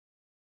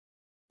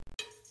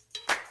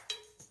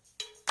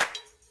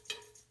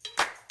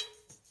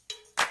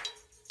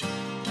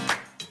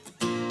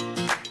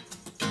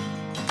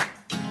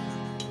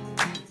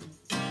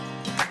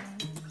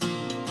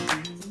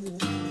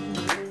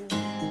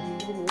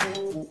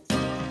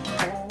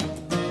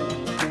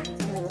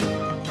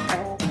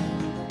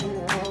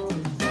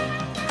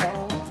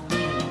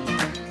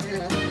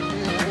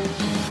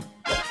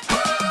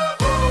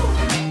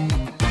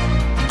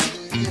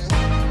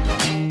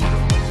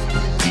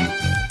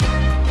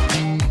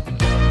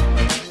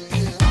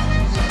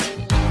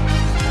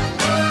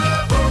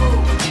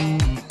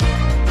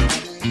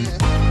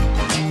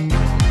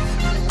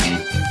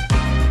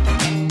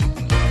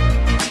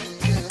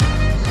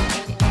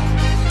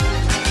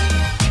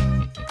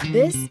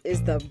This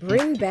is the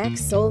Bring Back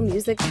Soul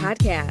Music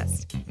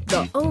Podcast,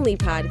 the only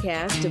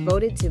podcast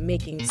devoted to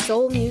making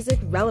soul music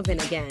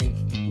relevant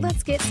again.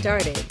 Let's get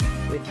started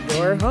with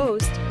your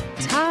host,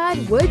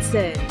 Todd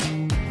Woodson.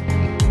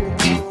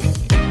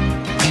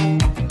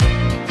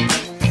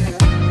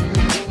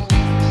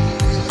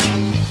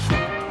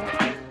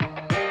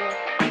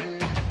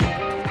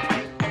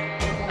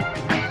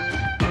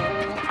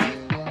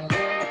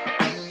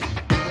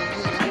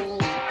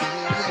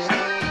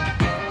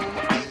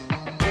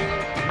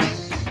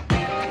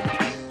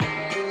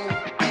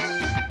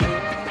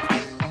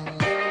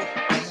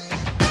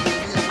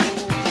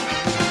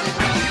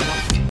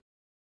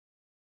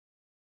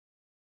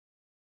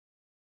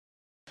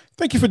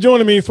 Thank you for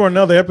joining me for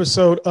another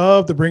episode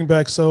of the Bring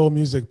Back Soul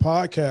Music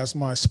Podcast.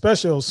 My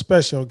special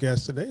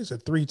guest today is a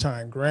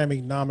three-time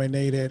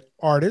Grammy-nominated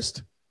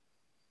artist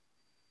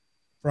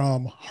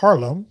from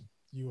Harlem,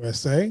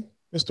 USA,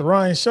 Mr.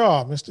 Ryan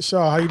Shaw. Mr.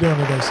 Shaw, how you doing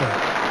today, sir?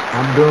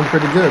 I'm doing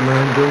pretty good,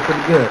 man. Doing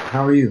pretty good.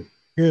 How are you?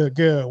 Good,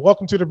 good.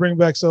 Welcome to the Bring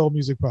Back Soul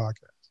Music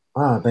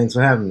Podcast. Thanks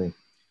for having me.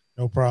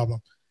 No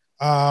problem.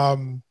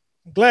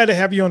 Glad to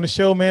have you on the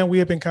show, man. We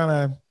have been kind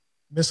of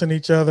missing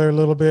each other a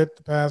little bit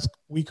the past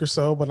week or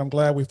so, but I'm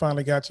glad we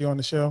finally got you on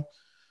the show.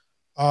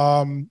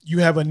 You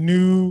have a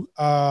new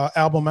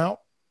album out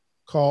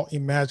called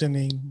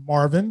Imagining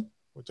Marvin,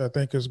 which I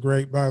think is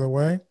great, by the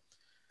way.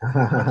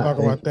 We'll talk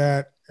about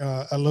that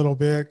a little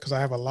bit because I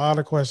have a lot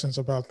of questions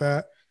about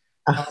that.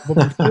 But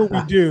before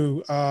we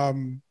do,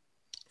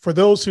 for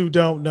those who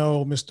don't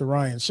know Mr.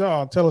 Ryan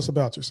Shaw, tell us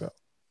about yourself.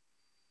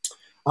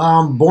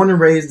 Born and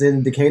raised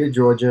in Decatur,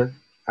 Georgia.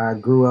 I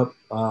grew up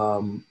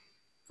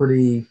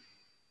pretty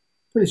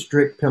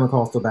strict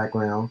Pentecostal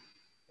background,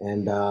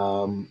 and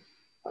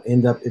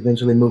ended up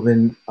eventually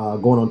moving,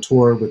 going on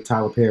tour with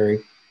Tyler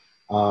Perry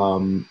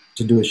to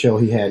do a show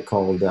he had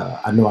called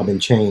I Know I've Been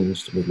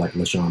Changed with like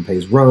LaShawn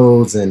Pace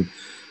Rhodes and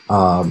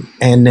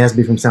Ann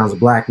Nesby from Sounds of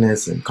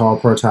Blackness and Carl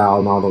Pertile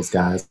and all those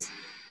guys.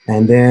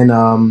 And then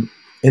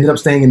ended up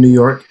staying in New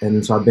York,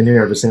 and so I've been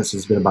here ever since.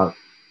 It's been about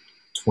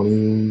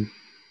 21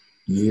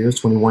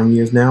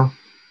 years now.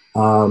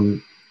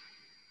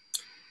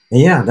 And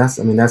yeah, that's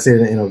it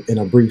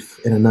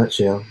in a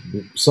nutshell.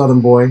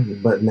 Southern boy,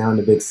 but now in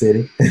the big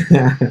city.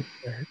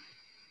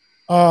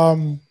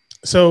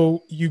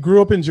 So you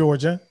grew up in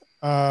Georgia.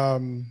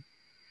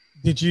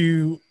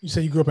 You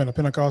say you grew up in a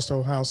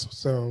Pentecostal house?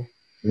 So.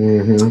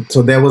 Mm-hmm.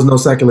 So there was no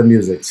secular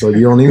music. So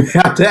you don't even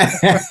have to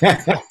ask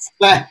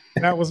that.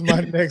 That was my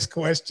next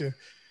question.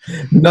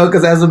 No,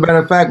 because as a matter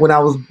of fact, when I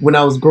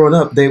was growing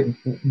up,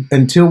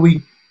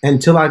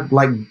 until I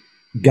like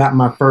got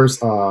my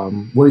first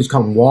what do you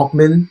call them,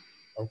 Walkman.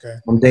 Okay.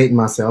 I'm dating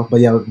myself, but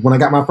yeah, when I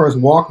got my first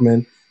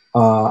Walkman,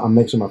 I'll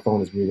make sure my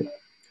phone is muted.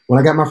 When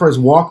I got my first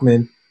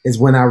Walkman is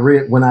when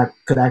I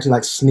could actually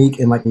like sneak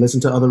and like listen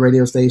to other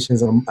radio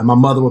stations, and my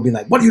mother would be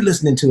like, "What are you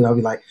listening to?" And I'll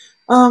be like,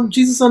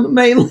 "Jesus on the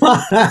main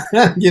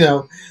line," you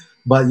know.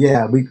 But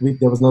yeah,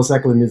 there was no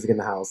secular music in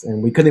the house,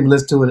 and we couldn't even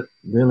listen to it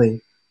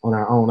really on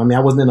our own. I mean,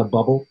 I wasn't in a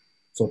bubble,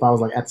 so if I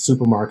was like at the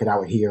supermarket, I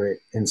would hear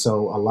it, and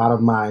so a lot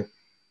of my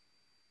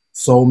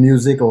soul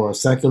music or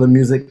secular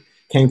music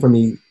came from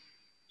me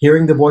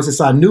hearing the voices.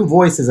 So I knew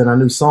voices and I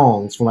knew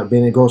songs from like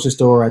being in a grocery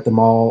store, at the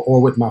mall, or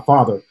with my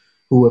father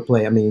who would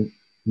play. I mean,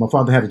 my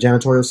father had a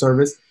janitorial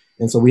service,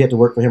 and so we had to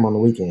work for him on the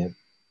weekend.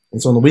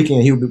 And so on the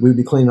weekend, we'd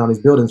be cleaning all these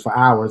buildings for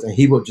hours, and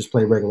he would just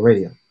play regular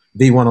radio,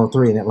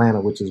 V103 in Atlanta,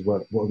 which is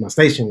what my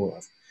station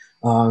was.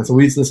 So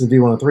we used to listen to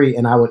V103,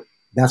 and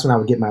that's when I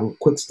would get my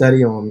quick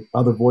study on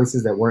other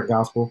voices that weren't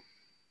gospel.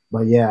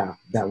 But yeah,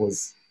 it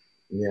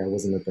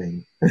wasn't a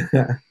thing.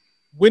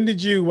 When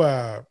did you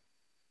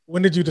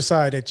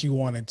decide that you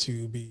wanted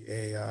to be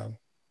a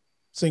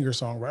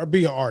singer-songwriter, or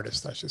be an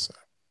artist, I should say?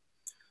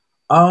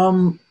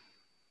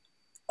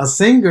 A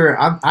singer,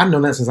 I've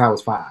known that since I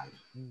was 5.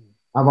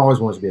 I've always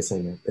wanted to be a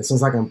singer.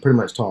 Since I can pretty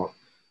much talk.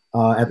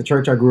 At the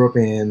church I grew up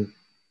in,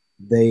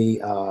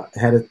 they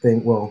had a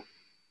thing. Well,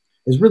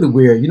 it's really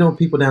weird. You know,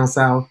 people down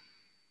south,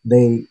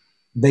 they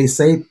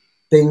say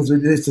things.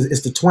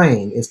 It's the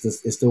twang.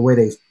 It's the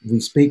way we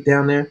speak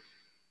down there.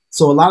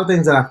 So a lot of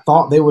things that I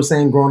thought they were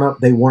saying growing up,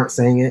 they weren't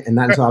saying it, and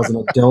not until I was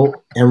an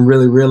adult and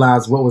really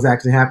realized what was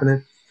actually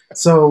happening.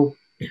 So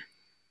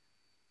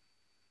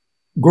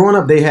growing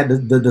up, they had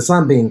the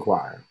Sunbeam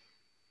Choir,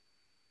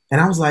 and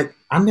I was like,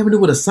 I never knew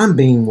what a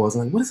sunbeam was.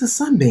 I'm like, what is a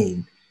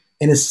sunbeam?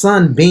 And it's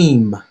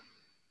sunbeam,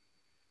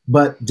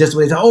 but just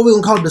when they said, "Oh, we're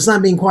gonna call it the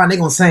Sunbeam Choir," and they're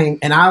gonna sing,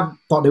 and I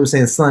thought they were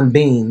saying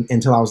sunbeam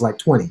until I was like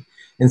 20,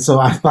 and so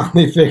I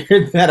finally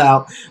figured that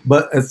out.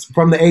 But it's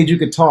from the age you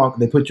could talk,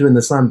 they put you in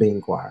the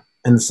Sunbeam Choir.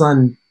 And the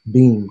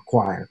Sunbeam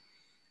Choir.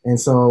 And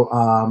so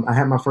I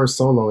had my first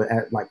solo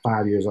at like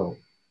 5 years old.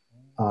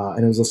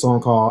 And it was a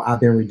song called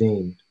I've Been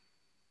Redeemed.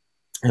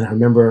 And I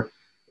remember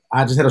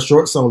I just had a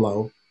short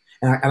solo.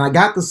 And I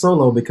got the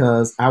solo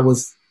because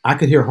I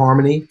could hear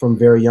harmony from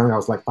very young. I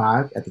was like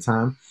 5 at the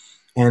time.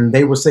 And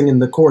they were singing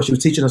the chorus. She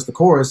was teaching us the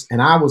chorus,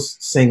 and I was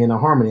singing a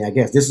harmony, I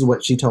guess. This is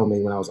what she told me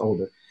when I was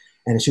older.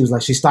 And she was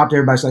like, she stopped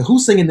everybody. She's like,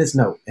 "Who's singing this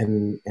note?"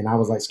 And I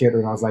was like scared of her.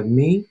 And I was like,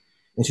 "Me."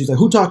 And she's like,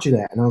 who taught you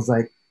that? And I was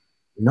like,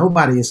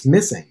 nobody, is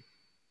missing.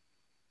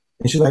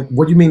 And she's like,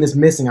 what do you mean it's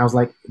missing? I was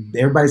like,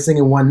 everybody's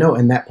singing one note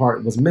and that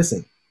part was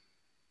missing.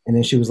 And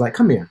then she was like,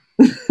 come here.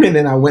 And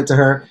then I went to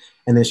her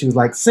and then she was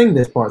like, sing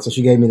this part. So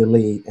she gave me the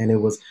lead and it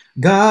was,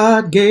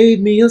 God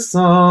gave me a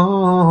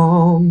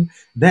song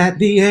that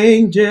the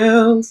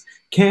angels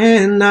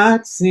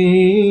cannot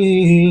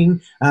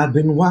sing. I've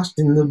been washed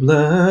in the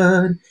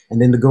blood.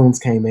 And then the goons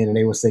came in and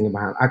they were singing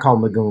behind. I call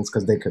them the goons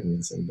because they couldn't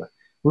even sing, but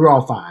we were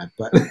all 5.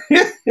 But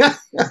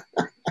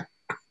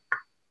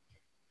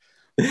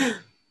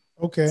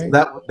okay,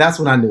 so that's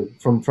what I knew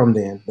from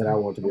then that I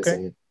wanted to be a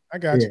singer. I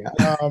got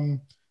you.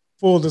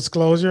 Full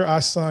disclosure, I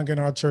sung in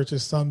our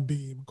church's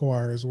Sunbeam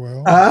choir as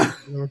well.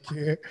 Little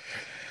kid.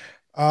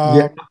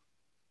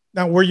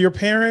 Now, were your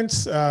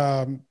parents?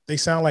 They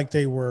sound like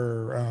they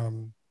were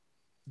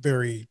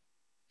very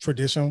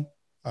traditional,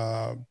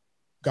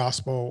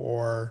 gospel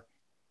or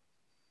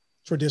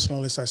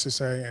traditionalists, I should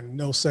say, and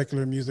no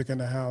secular music in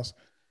the house.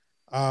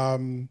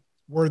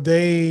 Were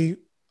they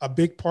a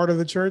big part of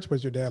the church?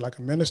 Was your dad like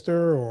a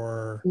minister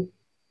or?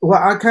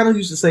 Well, I kind of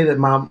used to say that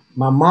my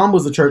mom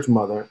was the church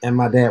mother and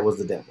my dad was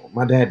the devil.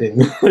 My dad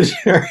didn't go to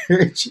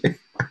church.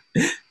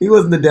 He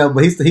wasn't the devil,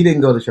 but he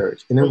didn't go to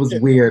church. And it was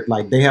weird.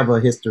 Like, they have a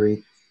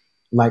history.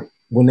 Like,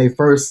 when they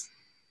first,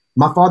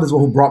 my father's the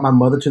one who brought my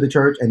mother to the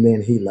church, and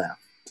then he left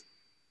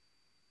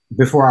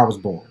before I was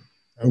born.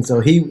 Okay. And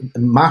so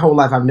my whole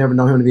life, I've never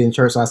known him to be in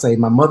church. So I say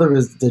my mother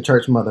is the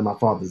church mother, my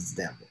father's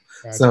the devil.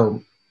 Gotcha.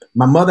 So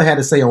my mother had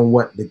to say on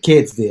what the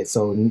kids did.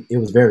 So it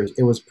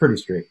was pretty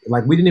strict.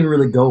 Like, we didn't even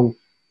really go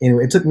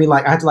anywhere. It took me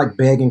I had to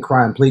beg and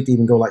cry and plead to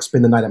even go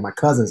spend the night at my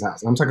cousin's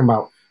house. And I'm talking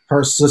about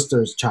her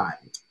sister's child.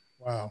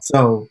 Wow.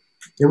 So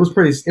it was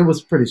pretty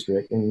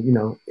strict,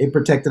 and it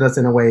protected us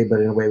in a way, but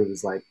in a way it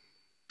was like,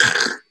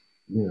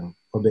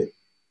 a bit,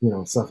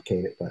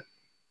 suffocated. But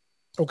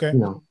okay.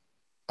 Now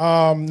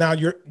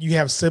you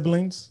have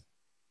siblings?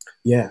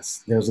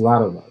 Yes, there's a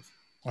lot of us.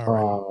 All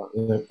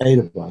right. There are 8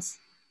 of us.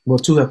 Well,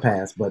 2 have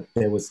passed, but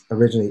there was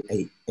originally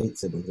 8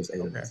 siblings. There's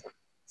 8 of us.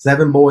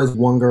 7 boys,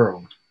 1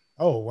 girl.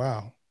 Oh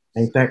wow!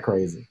 Ain't that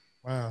crazy?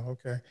 Wow.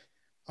 Okay.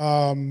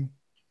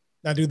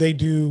 Now, do they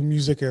do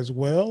music as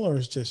well, or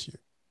is it just you?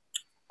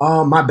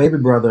 My baby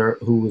brother,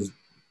 who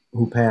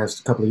passed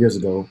a couple of years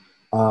ago,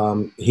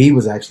 he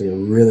was actually a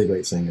really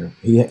great singer.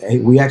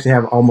 We actually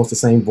have almost the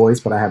same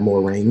voice, but I have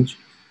more range.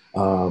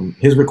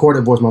 His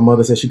recorded voice, my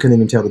mother said she couldn't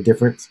even tell the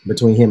difference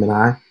between him and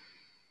I,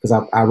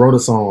 because I wrote a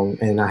song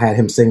and I had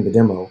him sing the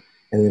demo,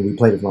 and then we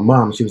played it with my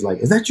mom. And she was like,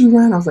 "Is that you,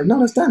 Ryan?" I was like, "No,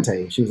 that's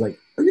Dante." She was like,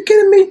 "Are you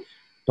kidding me?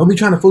 Don't be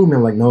trying to fool me."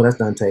 I'm like, "No, that's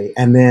Dante."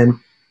 And then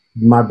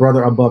my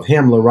brother above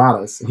him,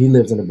 Laradas, he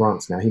lives in the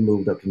Bronx now. He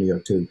moved up to New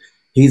York too.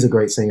 He's a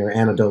great singer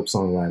and a dope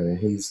songwriter, and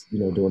he's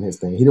doing his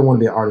thing. He don't want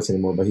to be an artist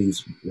anymore, but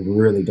he's a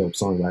really dope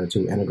songwriter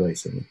too and a great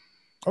singer.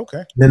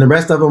 Okay. Then the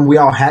rest of them, we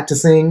all had to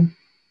sing.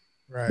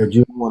 Right. But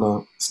you want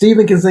to.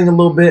 Steven can sing a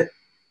little bit.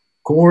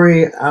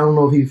 Corey, I don't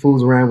know if he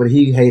fools around, but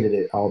he hated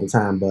it all the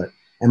time.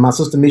 And my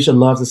sister Misha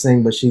loves to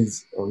sing, but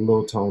she's a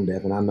little tone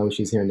deaf, and I know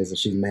she's hearing this and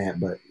she's mad,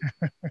 but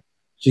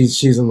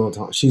she's a little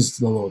tone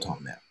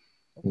deaf.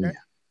 Okay.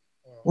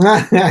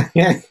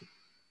 Yeah.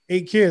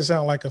 8 kids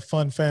sound like a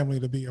fun family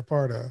to be a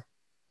part of.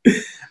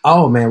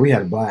 Oh man, we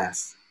had a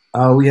blast.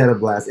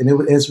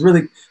 And it's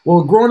really,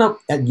 well, growing up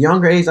at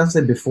younger age, I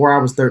said before I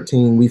was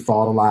 13, we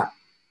fought a lot.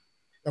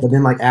 But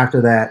then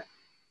after that,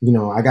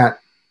 I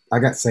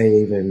got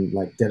saved and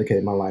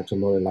dedicated my life to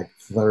the Lord at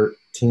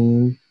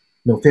 15.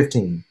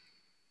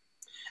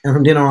 And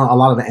from then on, a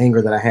lot of the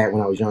anger that I had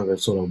when I was younger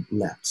sort of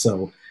left.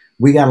 So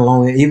we got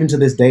along. Even to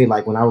this day,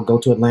 when I would go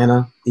to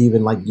Atlanta,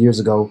 even years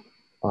ago,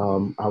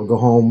 I would go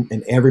home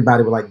and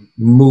everybody would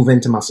move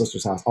into my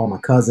sister's house. All my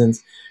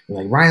cousins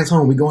were Ryan's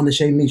home. We going to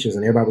Shay Misha's,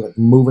 and everybody would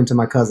move into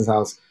my cousin's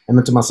house and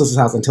into my sister's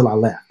house until I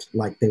left.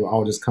 They would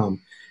all just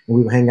come and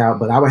we would hang out.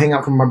 But I would hang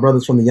out from my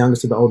brothers from the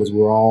youngest to the oldest. We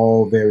were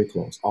all very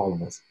close, all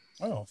of us.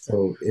 Oh,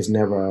 so it's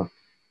never,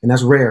 and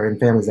that's rare in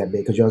families that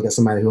big because you always got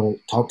somebody who don't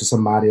talk to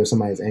somebody or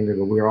somebody's angry.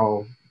 But we're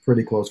all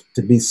pretty close.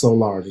 To be so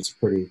large, it's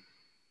pretty,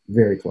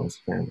 very close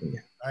family.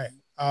 Yeah. Right.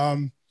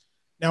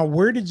 Now,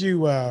 where did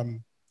you?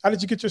 How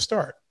did you get your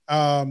start?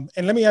 And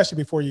let me ask you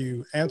before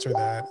you answer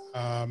that,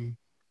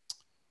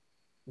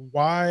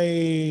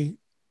 why'd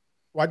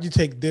you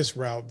take this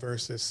route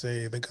versus,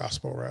 say, the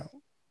gospel route?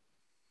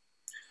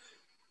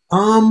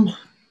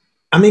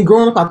 I mean,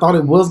 growing up, I thought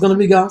it was going to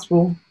be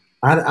gospel.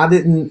 I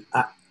didn't.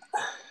 I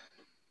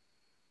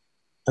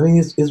mean,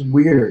 it's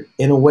weird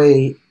in a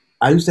way.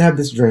 I used to have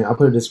this dream. I'll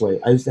put it this way.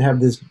 I used to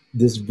have this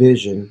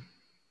vision.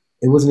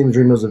 It wasn't even a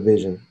dream. It was a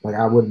vision.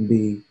 I wouldn't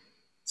be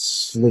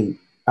sleep.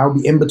 I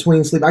would be in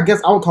between sleep. I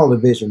guess I would call it a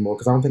vision more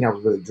because I don't think I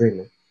was really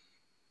dreaming.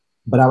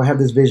 But I would have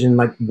this vision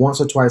once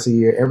or twice a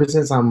year ever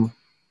since I'm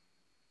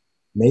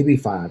maybe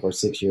 5 or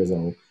 6 years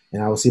old.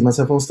 And I would see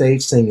myself on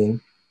stage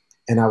singing,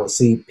 and I would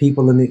see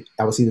people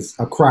I would see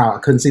a crowd. I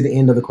couldn't see the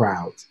end of the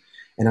crowds.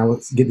 And I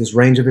would get this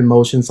range of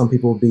emotions. Some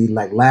people would be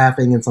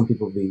laughing, and some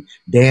people would be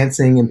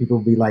dancing, and people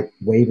would be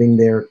waving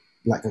their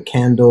a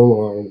candle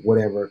or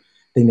whatever.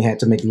 thing they had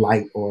to make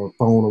light or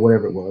phone or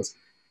whatever it was.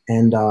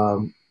 And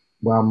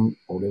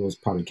it was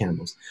probably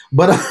candles,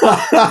 but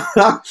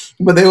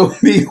but they would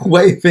be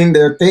waving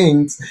their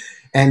things,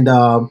 and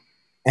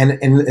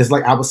it's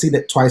like I would see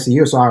that twice a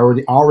year, so I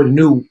already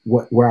knew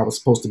where I was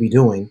supposed to be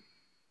doing.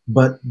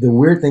 But the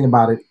weird thing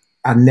about it,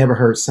 I never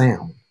heard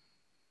sound.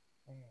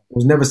 There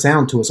was never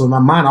sound to it. So in my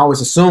mind, I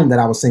always assumed that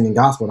I was singing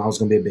gospel and I was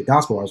going to be a big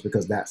gospel artist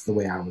because that's the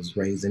way I was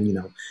raised, and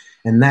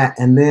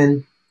and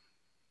then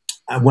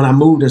when I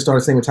moved and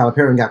started singing with Tyler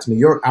Perry and got to New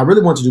York, I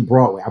really wanted to do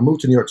Broadway. I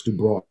moved to New York to do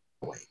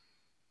Broadway,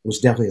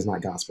 which definitely is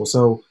not gospel.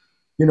 So,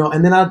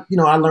 and then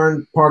I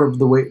learned part of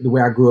the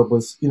way I grew up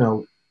was,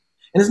 and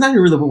it's not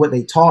even really what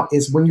they taught.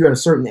 It's when you're at a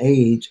certain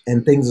age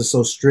and things are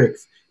so strict,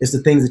 it's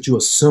the things that you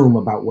assume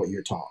about what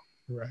you're taught.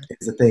 Right.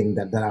 It's the thing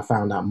that I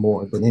found out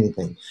more than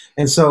anything.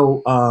 And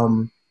so,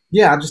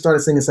 I just started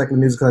singing secular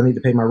music because I need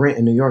to pay my rent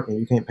in New York, and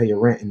you can't pay your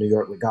rent in New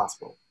York with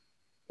gospel.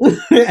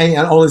 And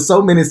only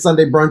so many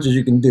Sunday brunches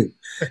you can do.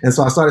 And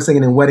so I started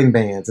singing in wedding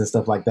bands and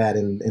stuff like that,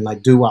 and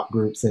like doo-wop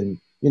groups, and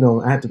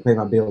I had to pay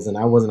my bills, and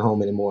I wasn't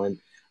home anymore, and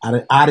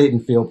I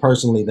didn't feel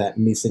personally that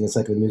me singing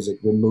secular music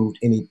removed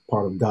any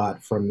part of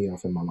God from me or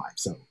from my life.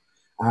 So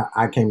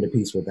I came to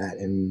peace with that,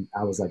 and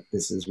I was like,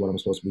 this is what I'm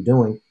supposed to be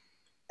doing.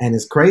 And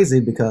it's crazy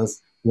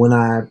because when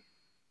I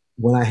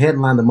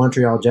headlined the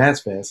Montreal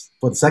Jazz Fest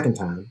for the second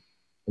time,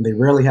 and they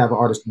rarely have an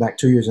artist back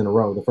 2 years in a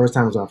row. The first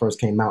time was when I first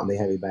came out, and they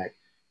had me back.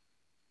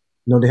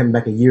 No, they had me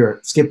back a year,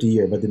 skipped a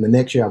year, but then the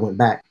next year I went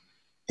back,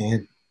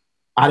 and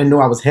I didn't know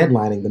I was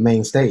headlining the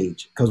main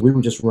stage because we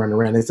were just running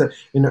around. They said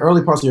in the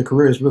early parts of your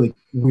career, it's really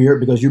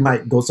weird because you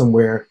might go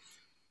somewhere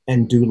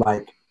and do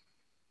like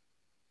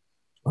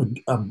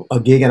a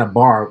gig in a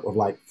bar of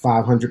like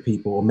 500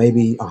 people or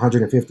maybe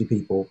 150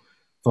 people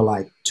for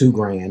like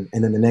 $2,000,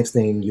 and then the next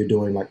thing you're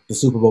doing like the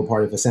Super Bowl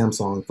party for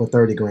Samsung for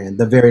 $30,000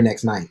 the very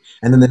next night,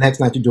 and then the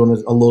next night you're doing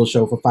a little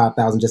show for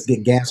 $5,000 just to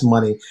get gas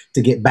money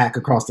to get back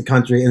across the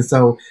country. And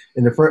so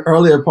in the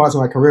earlier parts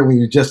of my career, when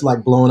you're just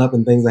like blowing up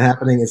and things are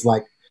happening, it's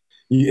like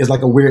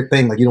a weird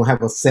thing. Like you don't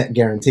have a set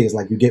guarantee. It's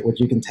like you get what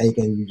you can take,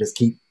 and you just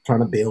keep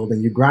trying to build,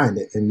 and you grind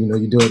it, and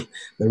you do it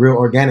the real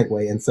organic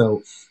way. And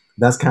so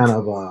that's kind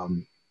of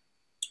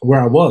where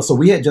I was. So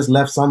we had just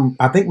left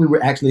I think we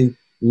were actually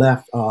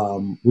left,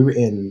 we were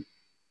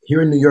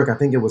here in New York, I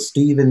think it was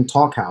Steven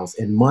Talk House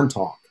in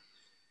Montauk.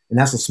 And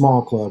that's a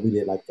small club. We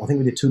did I think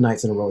we did 2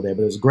 nights in a row there,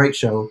 but it was a great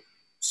show.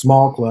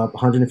 Small club,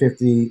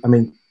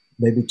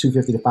 maybe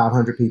 250 to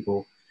 500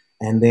 people.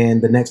 And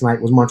then the next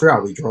night was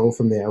Montreal. We drove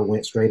from there,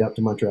 went straight up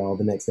to Montreal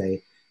the next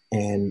day,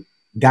 and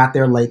got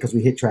there late because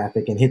we hit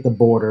traffic and hit the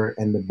border.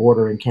 And the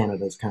border in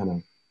Canada is kind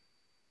of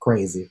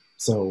crazy.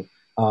 So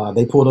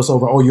they pulled us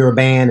over. Oh, you're a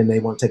band, and they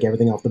want to take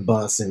everything off the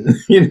bus. And,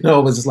 it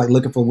was just like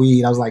looking for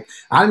weed. I was like,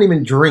 I didn't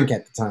even drink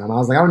at the time. I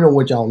was like, I don't know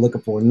what y'all are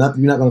looking for.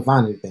 Nothing. You're not going to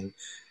find anything.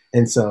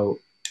 And so,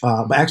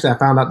 but actually I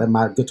found out that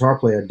my guitar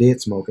player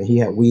did smoke, and he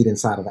had weed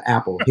inside of an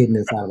apple, hidden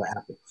inside of an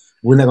apple.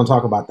 We're not going to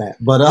talk about that.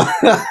 But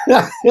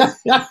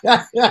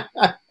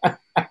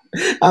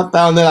I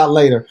found that out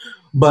later.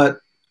 But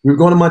we were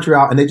going to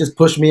Montreal, and they just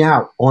pushed me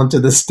out onto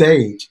the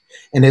stage.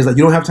 And they're like,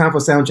 you don't have time for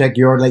sound check.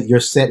 You're late. Your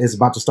set is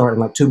about to start in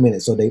like 2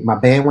 minutes. So my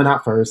band went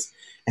out first,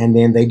 and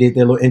then they did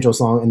their little intro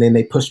song, and then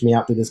they pushed me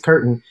out through this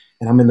curtain,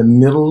 and I'm in the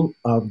middle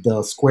of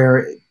the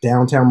square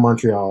downtown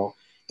Montreal,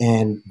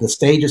 and the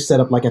stage is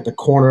set up like at the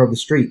corner of the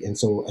street. And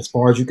so as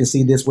far as you can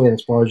see this way and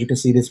as far as you can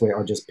see this way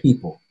are just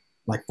people,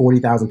 like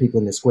 40,000 people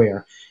in the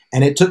square.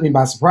 And it took me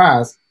by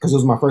surprise because it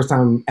was my first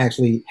time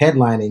actually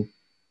headlining,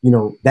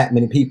 that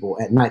many people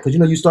at night. Because,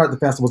 you start the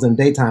festivals in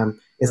the daytime,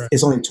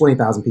 it's only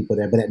 20,000 people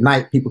there. But at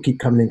night, people keep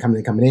coming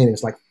in. It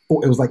was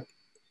like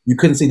you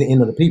couldn't see the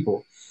end of the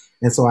people.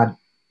 And so I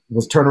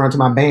was turning around to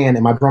my band,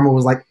 and my drummer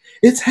was like,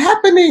 it's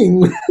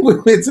happening.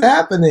 It's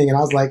happening. And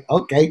I was like,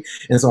 okay.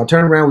 And so I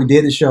turned around, we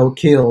did the show,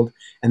 killed.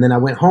 And then I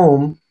went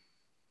home,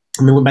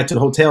 and then went back to the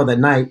hotel that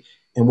night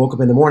and woke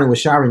up in the morning, was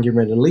showering, getting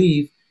ready to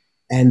leave.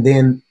 And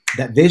then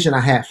that vision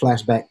I had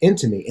flashed back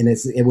into me. And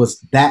it was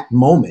that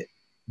moment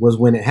was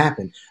when it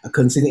happened. I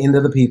couldn't see the end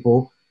of the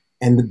people.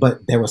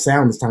 But there was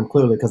sound this time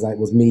clearly because it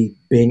was me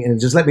being, and it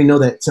just let me know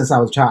that since I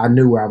was a child, I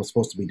knew where I was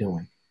supposed to be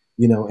doing,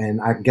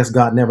 and I guess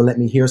God never let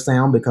me hear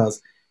sound,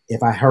 because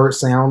if I heard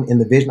sound in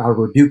the vision, I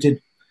rebuked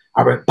it.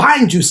 I would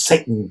bind you,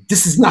 Satan.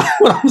 This is not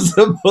what I'm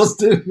supposed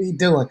to be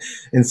doing.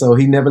 And so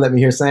he never let me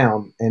hear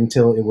sound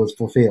until it was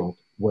fulfilled,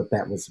 what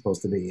that was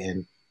supposed to be.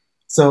 And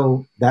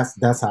so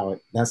that's how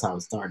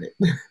it started.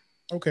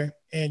 Okay.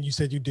 And you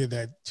said you did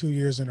that 2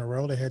 years in a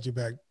row. They had you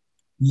back.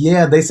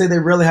 Yeah, they say they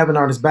really have an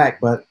artist back,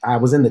 but I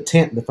was in the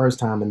tent the first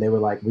time, and they were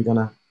like,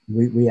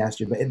 we asked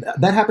you. But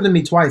that happened to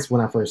me twice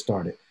when I first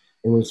started.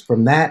 It was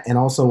from that, and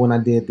also when I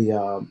did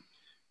the,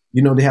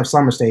 they have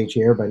Summer Stage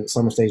here, but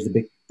Summer Stage, the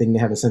big thing they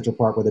have in Central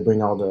Park where they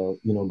bring all the,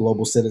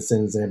 global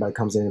citizens, and everybody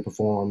comes in and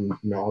perform,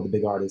 all the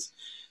big artists.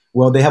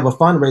 Well, they have a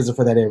fundraiser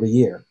for that every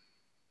year.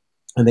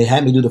 And they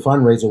had me do the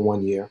fundraiser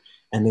 1 year,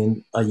 and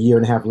then a year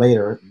and a half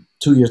later,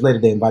 2 years later,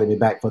 they invited me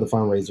back for the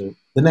fundraiser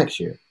the next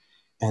year.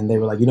 And they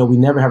were like, we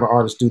never have an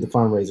artist do the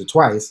fundraiser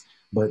twice.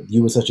 but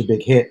you were such a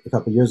big hit a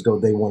couple of years ago,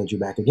 they wanted you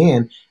back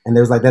again. And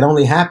there was like, that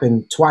only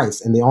happened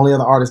twice. And the only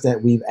other artist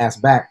that we've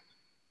asked back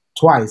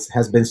twice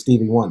has been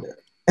Stevie Wonder.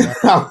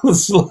 I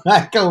was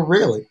like, oh,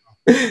 really?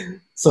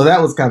 So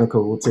that was kind of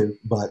cool too.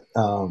 But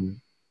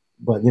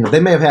you know, they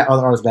may have had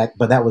other artists back,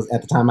 but that was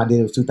at the time I did,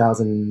 it was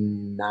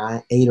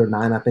 2009, 8 or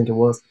 9, I think it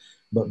was.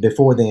 But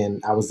before then,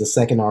 I was the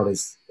second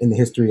artist in the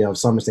history of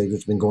Summer Stage,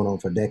 which has been going on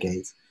for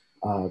decades,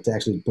 to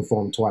actually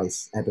perform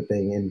twice at the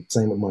thing, and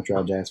same with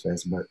Montreal Jazz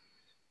Fest. But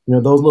you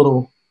know, those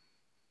little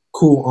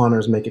cool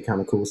honors make it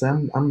kind of cool.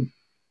 So I'm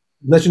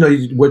let you know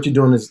what you're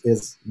doing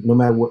is no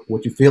matter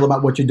what you feel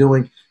about what you're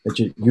doing, that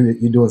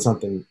you're doing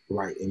something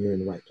right and you're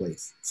in the right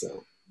place.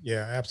 So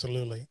yeah,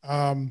 absolutely.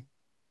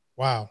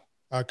 Wow.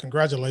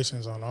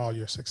 Congratulations on all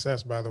your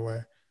success, by the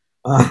way.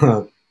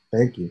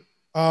 Thank you.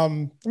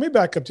 Let me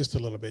back up just a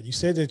little bit. You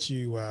said that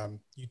you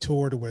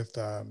toured with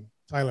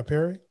Tyler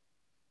Perry.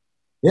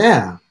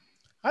 Yeah.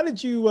 How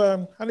did you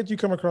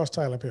come across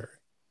Tyler Perry?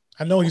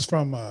 I know he's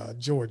from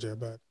Georgia,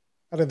 but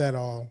how did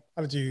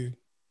you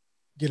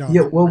get on?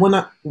 Yeah, well,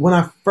 when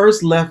I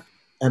first left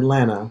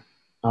Atlanta,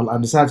 I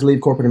decided to leave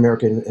corporate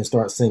America and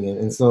start singing.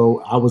 And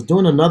so I was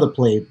doing another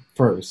play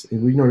first.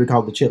 We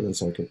call it the Chitlin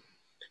Circuit.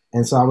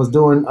 And so I was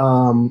doing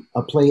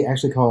a play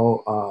actually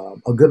called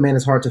A Good Man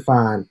Is Hard to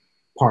Find,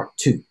 Part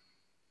 2.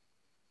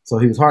 So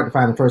he was hard to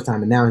find the first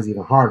time, and now he's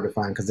even harder to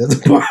find because there's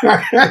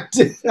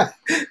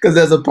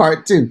a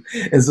part 2.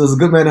 And so it's A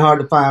Good Man Is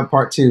Hard to Find,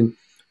 Part 2.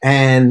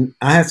 And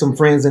I had some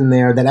friends in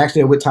there that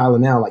actually are with Tyler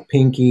now, like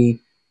Pinky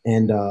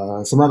and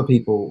some other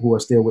people who are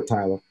still with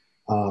Tyler,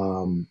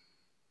 and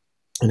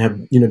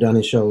have done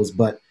his shows.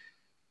 But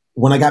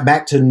when I got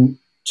back to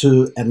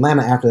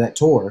Atlanta after that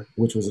tour,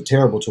 which was a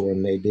terrible tour,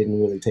 and they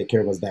didn't really take care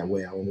of us that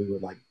well, and we were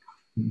like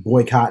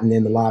boycotting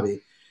in the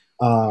lobby,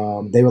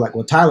 they were like,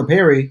 "Well, Tyler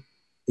Perry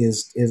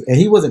is," and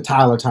he wasn't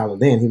Tyler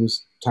then. He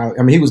was Tyler.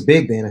 I mean, he was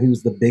big then. He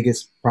was the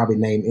biggest probably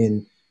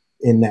name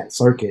in that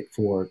circuit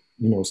for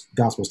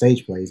gospel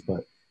stage plays,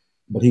 but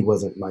he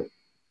wasn't like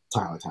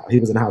Tyler. He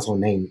wasn't a household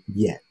name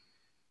yet.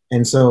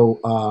 And so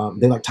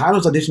they're like,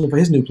 "Tyler's auditioning for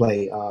his new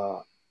play.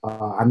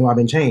 I Know I've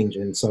Been Changed."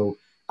 And so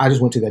I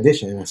just went to the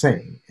audition and I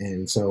sang.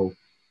 And so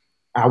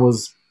I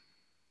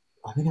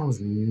think I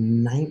was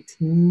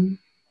 19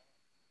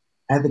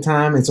 at the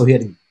time. And so he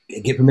had to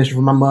get permission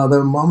from my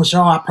mother. "Mama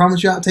Shaw, I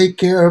promise you I'll take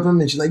care of him."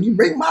 And she's like, "You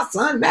bring my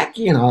son back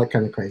here," and all that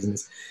kind of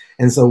craziness.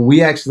 And so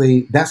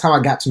that's how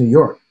I got to New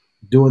York,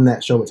 doing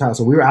that show with Tyler.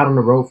 So we were out on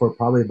the road for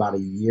probably about a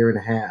year and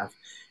a half.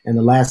 And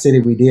the last city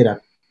we did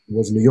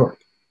was New York.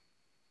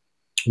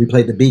 We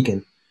played the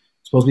Beacon.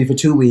 Supposed to be for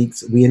 2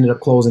 weeks. We ended up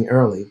closing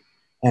early.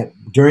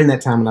 During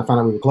that time, when I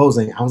found out we were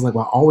closing, I was like,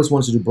 well, I always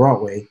wanted to do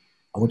Broadway.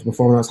 I went to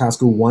Performing Arts High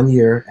School 1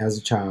 year as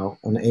a child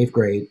in the 8th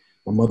grade.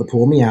 My mother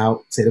pulled me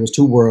out, said it was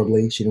too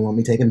worldly. She didn't want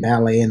me taking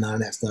ballet and none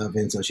of that stuff.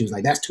 And so she was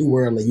like, "That's too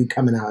worldly. You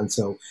coming out." And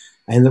so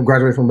I ended up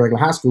graduating from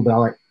regular high school,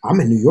 but I'm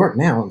in New York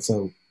now. And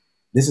so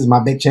this is my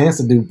big chance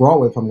to do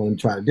Broadway if I'm going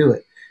to try to do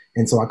it.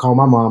 And so I called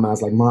my mom and I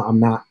was like, "Mom, I'm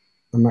not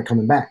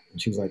coming back."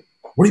 And she was like,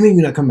 "What do you mean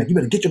you're not coming back? You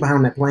better get your behind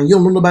on that plane. You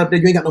don't know about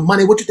it. You ain't got no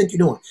money. What you think you're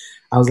doing?"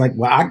 I was like,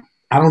 "Well, I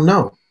don't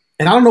know."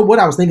 And I don't know what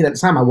I was thinking at the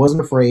time. I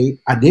wasn't afraid.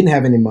 I didn't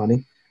have any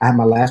money. I had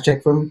my last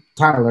check from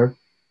Tyler,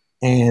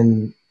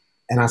 and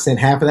I sent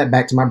half of that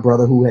back to my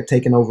brother who had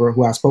taken over,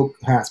 who I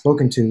had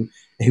spoken to, and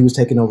he was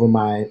taking over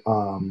my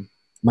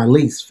my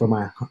lease for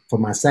my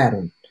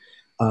Saturn.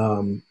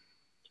 And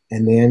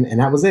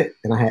that was it.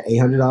 And I had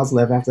 $800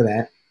 left after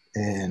that,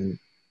 and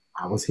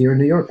I was here in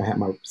New York. I had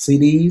my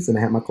CDs and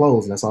I had my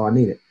clothes, and that's all I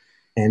needed.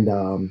 And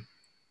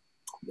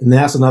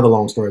that's another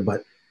long story,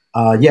 but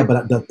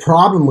but the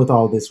problem with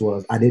all this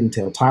was I didn't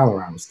tell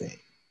Tyler I was staying.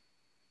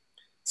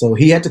 So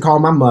he had to call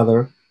my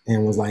mother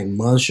and was like,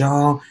 "Mother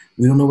Shaw,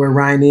 we don't know where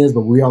Ryan is,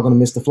 but we're all going to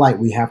miss the flight.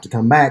 We have to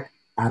come back.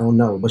 I don't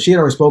know." But she had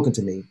already spoken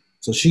to me,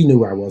 so she knew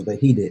where I was, but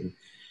he didn't.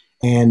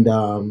 And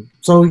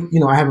so,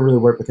 I haven't really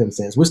worked with him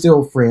since. We're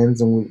still friends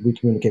and we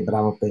communicate, but I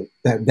don't think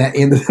that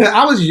ended.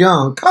 I was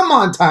young. Come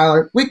on,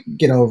 Tyler. We can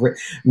get over it.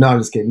 No, I'm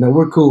just kidding. No,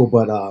 we're cool.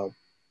 But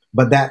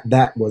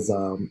that was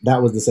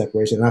the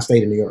separation. And I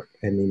stayed in New York,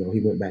 and he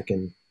went back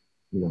and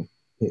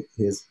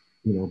his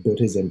built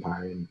his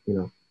empire, and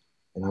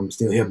I'm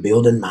still here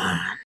building mine.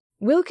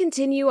 We'll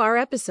continue our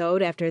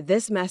episode after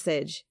this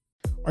message.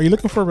 Are you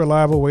looking for a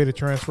reliable way to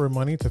transfer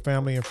money to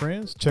family and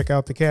friends? Check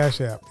out the Cash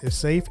App. It's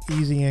safe,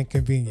 easy, and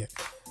convenient.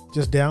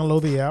 Just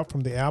download the app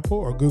from the Apple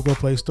or Google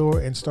Play Store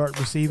and start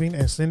receiving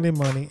and sending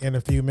money in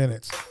a few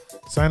minutes.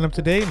 Sign up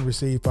today and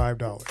receive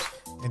 $5.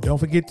 And don't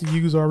forget to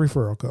use our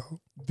referral code,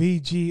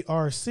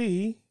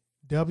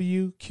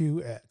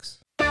 VGRCWQX.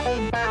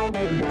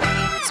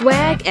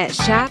 Swag at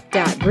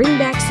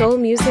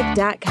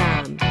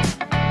shop.bringbacksoulmusic.com.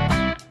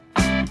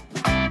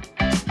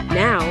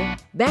 Now,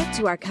 back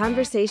to our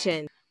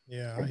conversation.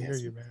 Yeah, I hear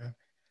you, man.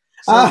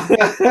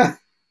 So,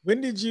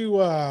 when did you,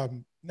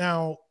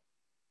 now,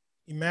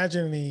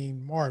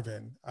 Imagining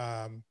Marvin,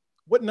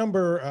 what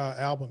number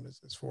album is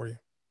this for you?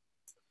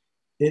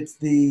 It's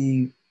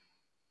the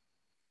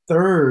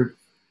 3rd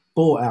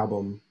full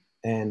album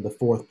and the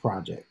 4th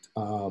project.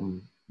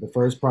 The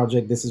first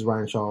project, This Is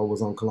Ryan Shaw,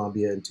 was on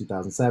Columbia in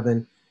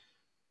 2007.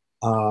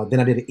 Then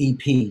I did an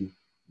EP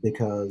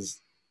because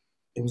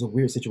it was a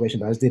weird situation,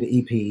 but I just did an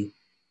EP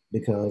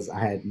because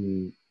I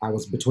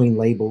was between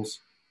labels,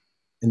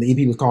 and the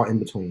EP was called In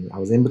Between. I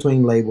was in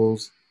between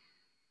labels,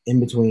 in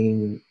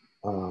between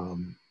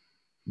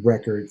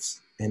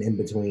records, and in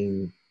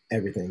between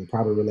everything.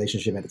 Probably a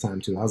relationship at the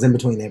time too. I was in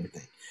between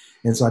everything,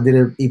 and so I did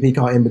an EP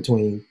called In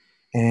Between,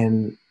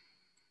 and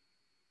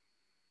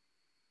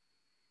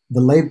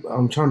the label.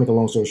 I'm trying to make a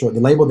long story short.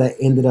 The label that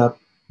ended up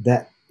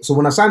so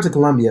when I signed to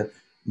Columbia,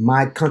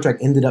 my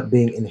contract ended up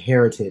being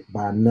inherited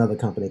by another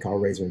company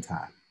called Razor and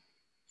Tie.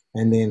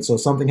 And then, so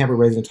something happened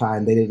with Razor and Tie,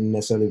 and they didn't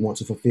necessarily want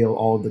to fulfill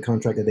all of the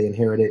contract that they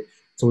inherited.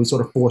 So we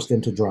sort of forced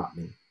them to drop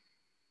me.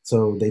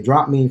 So they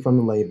dropped me from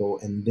the label,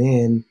 and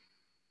then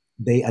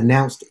they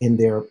announced in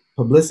their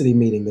publicity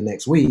meeting the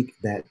next week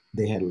that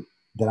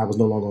that I was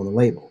no longer on the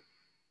label.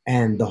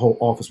 And the whole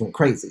office went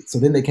crazy. So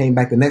then they came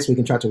back the next week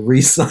and tried to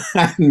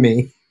re-sign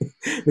me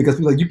because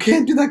people were like, you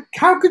can't do that.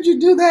 How could you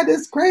do that?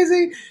 It's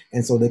crazy.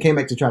 And so they came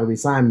back to try to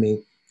re-sign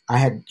me. I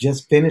had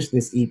just finished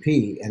this EP,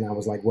 and I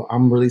was like, well,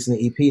 I'm releasing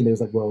the EP. And they was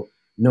like, well,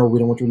 no, we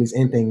don't want you to release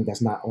anything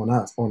that's not on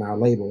us, on our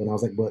label. And I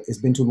was like, but it's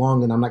been too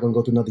long, and I'm not going to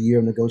go through another year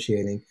of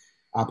negotiating.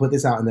 I'll put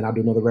this out, and then I'll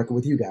do another record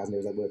with you guys. And they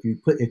was like, well,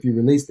 if you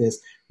release this,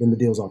 then the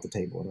deal's off the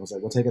table. And I was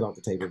like, well, take it off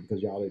the table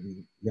because y'all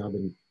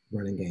been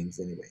running games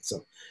anyway.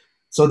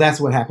 So that's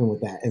what happened with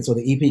that. And so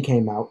the EP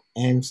came out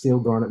and still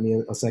garnered me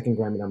a second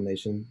Grammy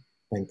nomination,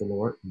 thank the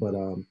Lord, but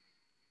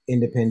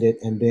independent.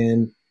 And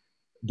then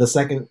the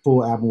second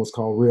full album was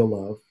called Real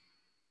Love,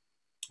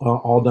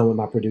 all done with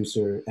my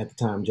producer at the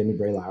time, Jimmy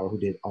Braylauer, who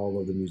did all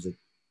of the music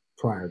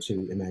prior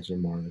to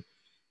Imagining Marvin.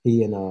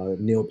 He and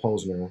Neil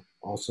Posner,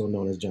 also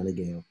known as Johnny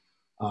Gale.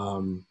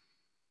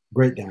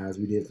 Great guys.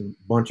 We did a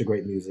bunch of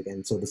great music.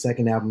 And so the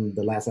second album,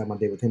 the last album I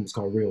did with him was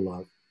called Real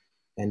Love.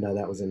 And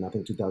that was in, I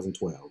think,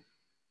 2012.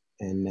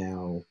 And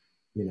now,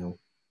 and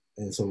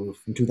so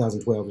from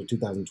 2012 to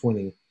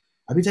 2020,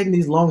 I've been taking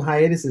these long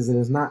hiatuses, and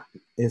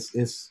it's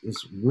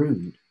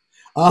rude.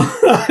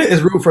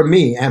 It's rude for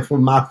me and for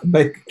my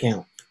bank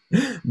account.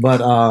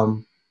 But I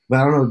don't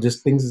know,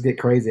 just things just get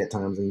crazy at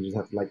times, and you just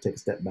have to take a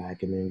step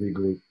back and then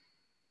regroup.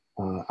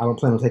 I don't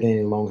plan on taking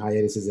any long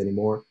hiatuses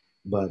anymore,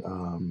 but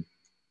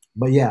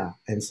yeah.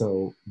 And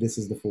so this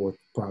is the fourth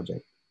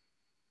project.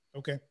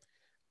 Okay.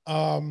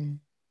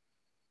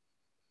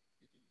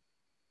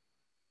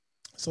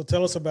 So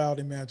tell us about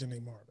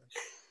Imagining Marvin.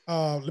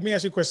 Let me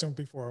ask you a question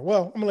before.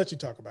 Well, I'm gonna let you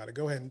talk about it.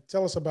 Go ahead and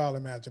tell us about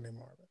Imagining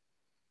Marvin.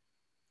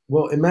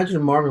 Well,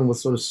 Imagining Marvin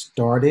was sort of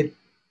started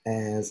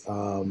as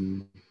a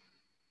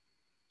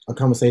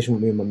conversation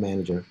with me and my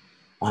manager.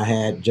 I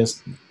had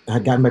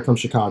gotten back from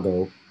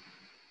Chicago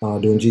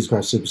doing Jesus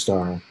Christ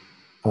Superstar,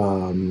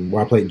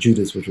 where I played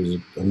Judas, which was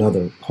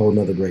whole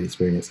nother great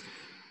experience.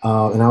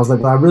 And I was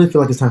like, well, I really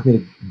feel like it's time for me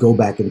to go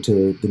back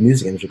into the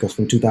music industry, because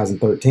from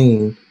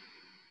 2013,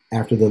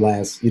 after the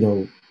last,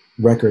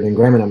 record and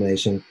Grammy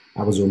nomination,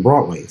 I was doing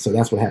Broadway. So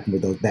that's what happened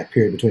with that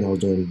period between I was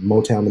doing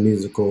Motown, the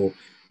musical.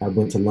 I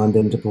went to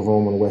London to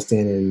perform on the West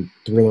End in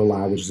Thriller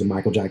Live, which is a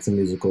Michael Jackson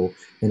musical.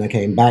 Then I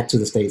came back to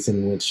the States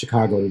and went to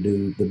Chicago to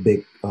do the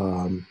big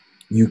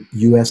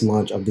U.S.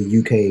 launch of the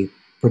U.K.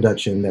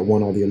 production that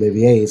won all the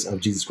Oliviers of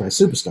Jesus Christ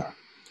Superstar.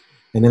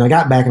 And then I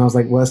got back and I was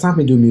like, well, it's time for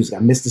me to do music. I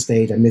missed the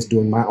stage. I missed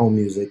doing my own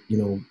music.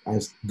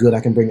 It's good I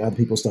can bring other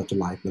people's stuff to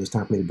life, but it's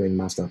time for me to bring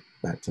my stuff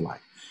back to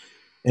life.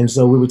 And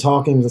so we were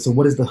talking. I said,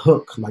 what is the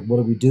hook? What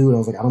do we do? And I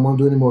was like, I don't want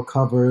to do any more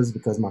covers,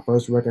 because my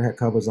first record had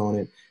covers on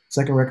it.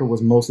 Second record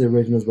was mostly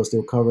originals, but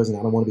still covers. And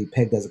I don't want to be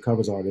pegged as a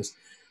covers artist.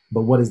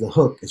 But what is the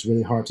hook? It's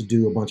really hard to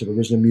do a bunch of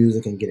original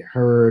music and get it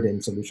heard.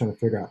 And so we were trying to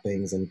figure out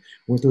things, and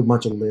went through a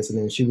bunch of lists.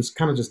 And then she was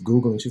kind of just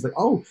Googling. She was like,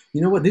 oh,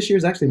 you know what? This year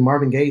is actually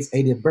Marvin Gaye's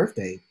 80th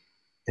birthday.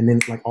 And then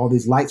all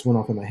these lights went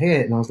off in my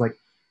head. And I was like,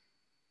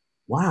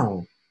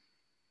 wow.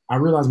 I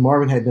realized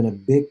Marvin had been a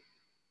big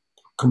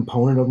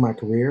component of my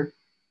career.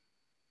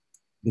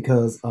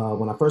 Because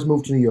when I first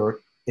moved to New York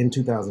in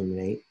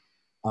 2008,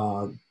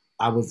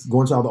 I was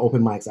going to all the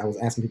open mics. I was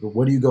asking people,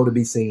 where do you go to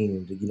be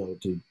singing, to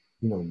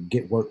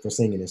get work for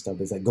singing and stuff?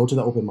 They said, go to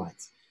the open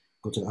mics,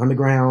 go to the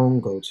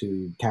Underground, go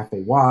to Cafe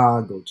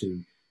Wa, go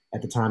to,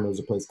 at the time, there was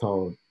a place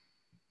called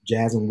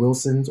Jazz and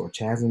Wilson's on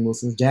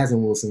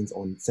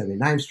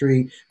 79th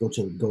Street, go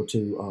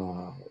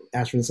to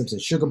Ashford and Simpson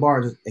Sugar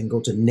Bar, and go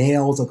to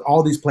Nails,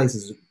 all these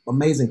places,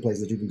 amazing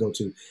places that you can go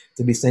to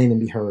be seen and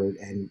be heard.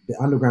 And the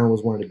Underground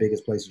was one of the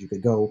biggest places you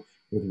could go,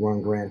 with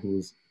Ron Grant, who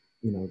was,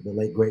 the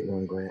late great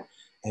Ron Grant.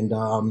 And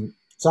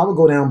so I would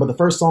go down, but the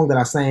first song that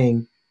I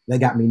sang that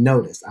got me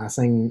noticed, I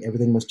sang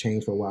Everything Must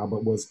Change for a while,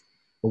 but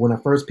when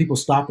people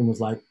stopped and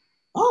was like,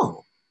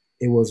 oh,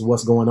 it was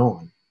What's Going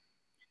On.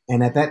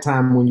 And at that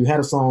time, when you had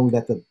a song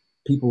that the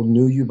people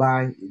knew you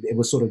by, it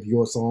was sort of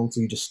your song, so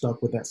you just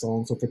stuck with that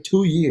song. So for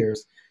 2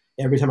 years,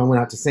 every time I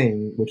went out to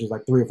sing, which was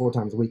 3 or 4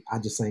 times a week, I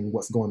just sang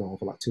What's Going On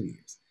for 2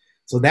 years.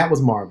 So that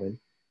was Marvin.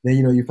 Then,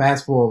 you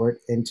fast forward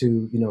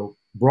into,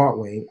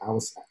 Broadway. I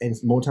was in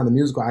Motown the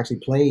musical. I actually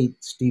played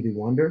Stevie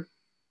Wonder,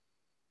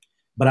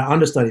 But I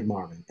understudied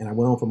Marvin, and I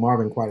went on for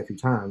Marvin quite a few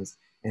times,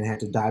 and had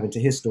to dive into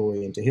his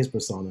story, into his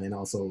persona, and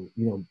also,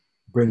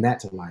 bring that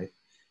to life.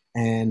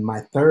 And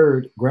my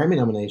third Grammy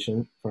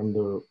nomination from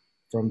the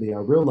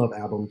Real Love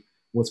album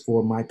was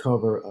for my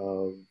cover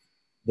of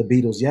the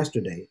Beatles'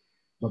 Yesterday,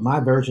 but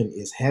my version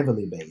is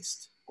heavily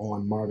based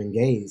on Marvin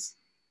Gaye's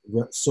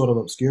sort of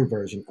obscure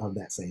version of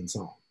that same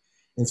song.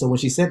 And so when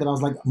she said that, I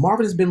was like,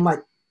 Marvin has been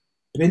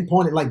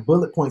pinpointed like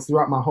bullet points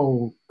throughout my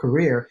whole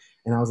career.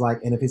 And I was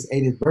like, and if his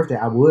 80th birthday,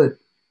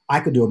 I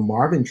could do a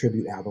Marvin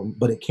tribute album,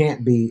 but it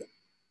can't be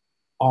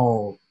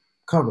all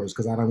covers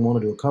because I don't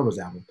want to do a covers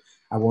album.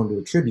 I want to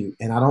do a tribute,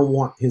 and I don't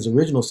want his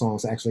original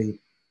songs to actually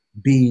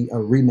be a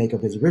remake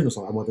of his original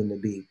song. I want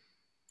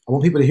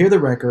people to hear the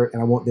record,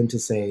 and I want them to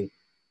say,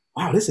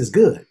 wow, this is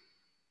good.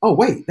 Oh,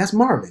 wait, that's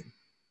Marvin.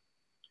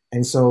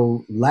 And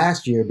so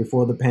last year,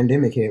 before the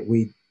pandemic hit,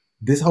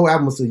 this whole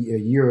album was a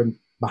year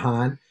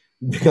behind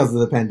because of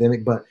the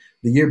pandemic. But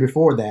the year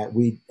before that,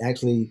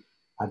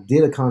 I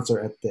did a concert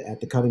at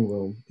the Cutting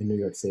Room in New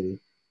York City.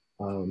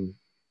 And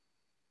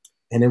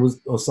it was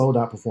a sold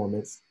out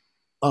performance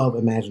of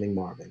Imagining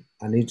Marvin.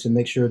 I needed to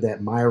make sure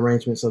that my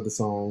arrangements of the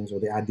songs or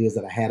the ideas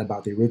that I had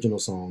about the original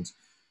songs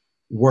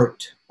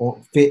worked or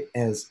fit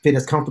as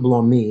comfortable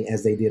on me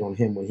as they did on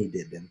him when he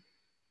did them.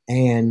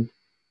 And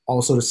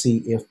also to see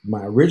if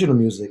my original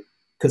music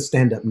could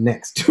stand up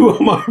next to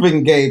a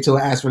Marvin Gaye, to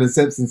an Ashford and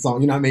Simpson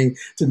song, you know what I mean?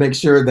 To make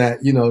sure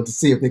that, to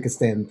see if it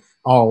could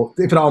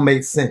if it all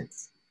made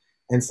sense.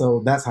 And so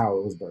that's how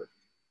it was birthed.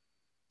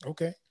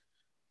 Okay.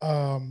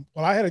 Well,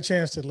 I had a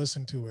chance to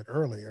listen to it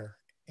earlier,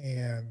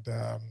 and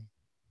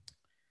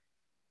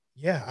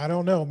yeah, I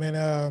don't know,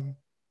 man.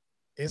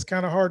 It's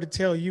kind of hard to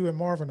tell you and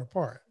Marvin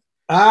apart.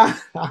 I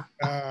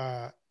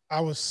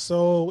was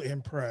so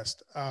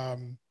impressed.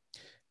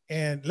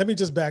 And let me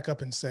just back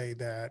up and say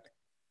that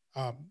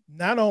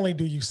not only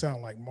do you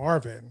sound like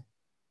Marvin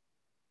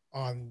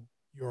on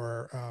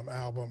your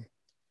album,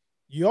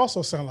 you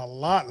also sound a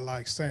lot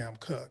like Sam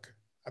Cooke.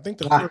 I think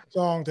the first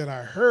song that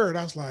I heard,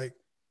 I was like,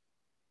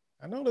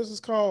 I know this is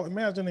called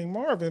Imagining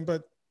Marvin,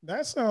 but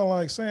that sounds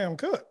like Sam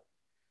Cooke.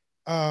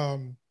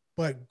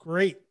 But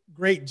great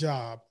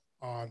job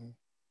on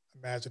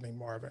Imagining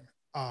Marvin.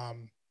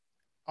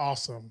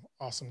 Awesome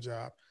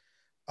job.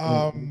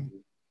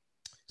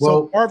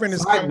 So Marvin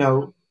is side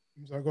note.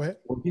 Sorry, go ahead.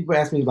 When people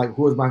ask me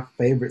who is my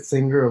favorite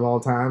singer of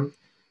all time,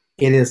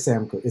 it is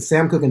Sam Cooke. It's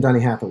Sam Cooke and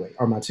Donny Hathaway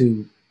are my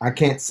two. I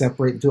can't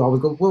separate the two. I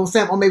always go, well,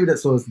 Sam, or maybe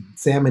that's so it's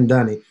Sam and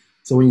Donny.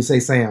 So when you say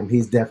Sam,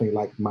 he's definitely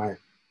like my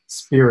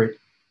spirit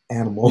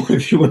animal,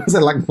 if you want to say,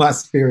 like my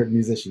spirit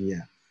musician.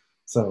 Yeah.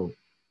 So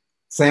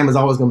Sam is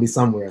always going to be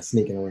somewhere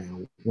sneaking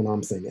around when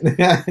I'm singing.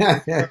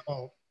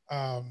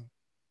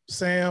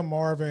 Sam,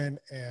 Marvin,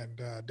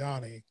 and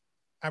Donny.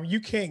 I mean, you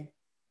can't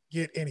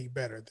get any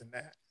better than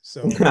that.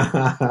 So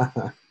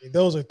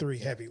those are three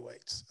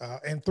heavyweights,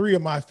 and three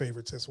of my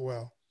favorites as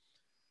well.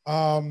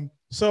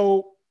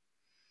 So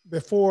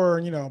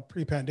before,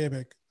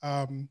 pre-pandemic,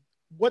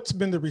 what's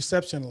been the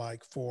reception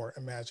like for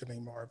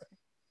Imagining Marvin?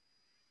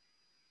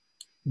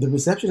 The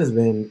reception has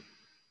been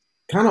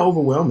kind of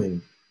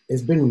overwhelming.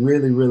 It's been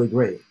really, really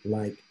great.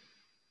 Like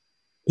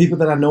people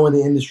that I know in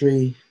the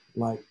industry,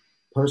 like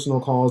personal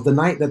calls. The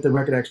night that the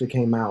record actually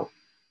came out,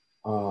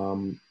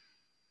 from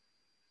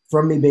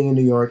me being in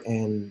New York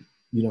and,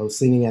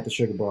 singing at the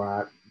Sugar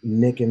Bar,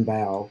 Nick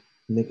Ashton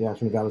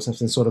and Valerie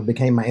Simpson sort of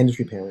became my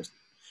industry parents.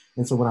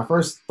 And so when I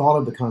first thought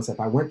of the concept,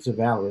 I went to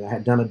Valerie. I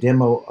had done a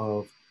demo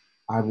of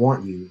I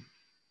Want You,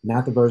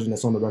 not the version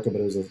that's on the record,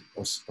 but it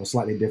was a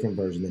slightly different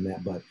version than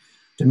that. But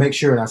to make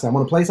sure, and I said, I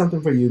want to play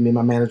something for you. Me and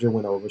my manager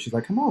went over. She's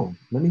like, come on,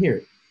 let me hear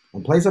it.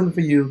 I'm play something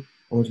for you.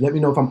 I want you to let me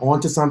know if I'm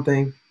onto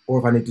something or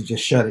if I need to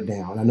just shut it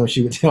down. I know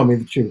she would tell me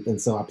the truth. And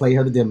so I played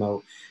her the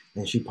demo,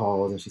 and she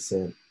paused and she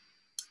said,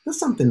 there's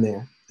something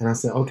there. And I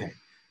said, okay.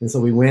 And so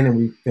we went and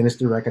we finished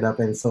the record up.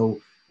 And so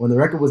when the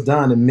record was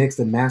done and mixed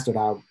and mastered,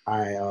 when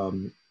I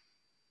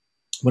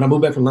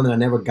moved back from London, I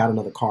never got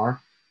another car.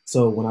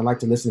 So when I like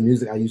to listen to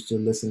music, I used to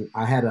listen.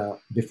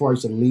 Before I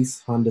used to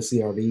lease Honda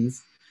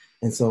CRVs.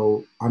 And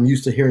so I'm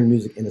used to hearing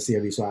music in a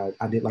CRV. So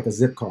I did like a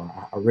zip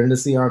car. I rented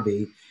a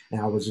CRV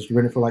and I was just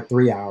renting for like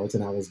 3 hours.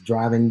 And I was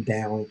driving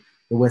down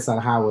the West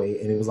Side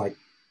Highway, and it was like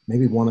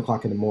maybe 1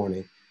 o'clock in the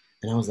morning.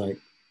 And I was like,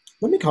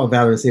 let me call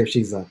Valerie and see if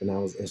she's up.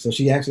 And so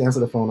she actually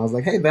answered the phone. I was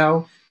like, hey,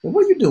 Val,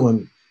 what are you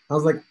doing? I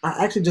was like,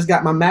 I actually just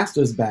got my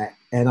master's back,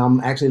 and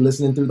I'm actually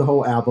listening through the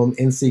whole album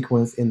in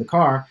sequence in the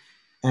car.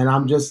 And I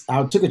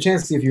took a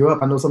chance to see if you're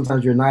up. I know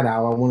sometimes you're a night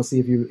owl. I want to see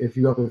if you're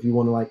up, if you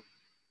want to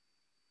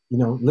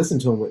listen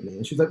to them with me.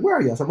 And she's like, where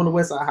are you? I said, I'm on the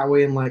West Side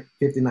Highway in like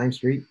 59th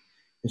Street.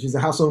 And she's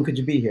like, how soon could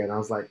you be here? And I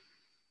was like,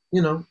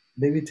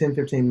 maybe 10,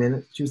 15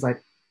 minutes. She was like,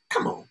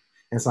 come on.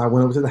 And so I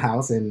went over to the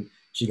house, and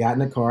she got in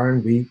the car,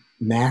 and we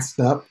masked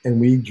up, and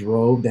we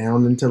drove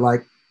down until all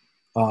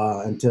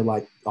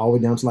the way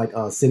down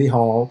to City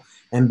Hall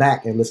and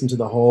back, and listened to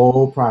the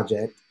whole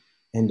project.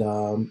 And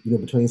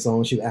between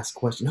songs, she would ask a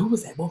question: who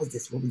was that? What was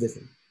this? What was this?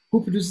 And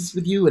who produced this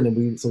with you? And then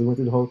we went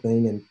through the whole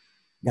thing and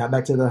got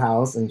back to the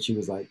house, and she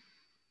was like,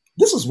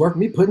 this was worth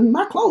me putting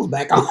my clothes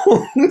back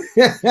on.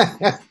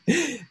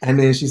 And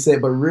then she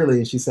said, but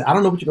really, she said, I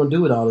don't know what you're going to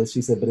do with all this.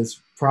 She said, but it's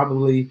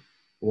probably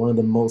one of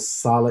the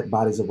most solid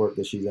bodies of work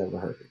that she's ever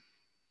heard.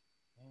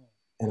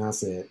 And I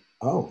said,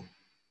 oh,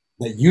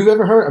 that you've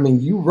ever heard? I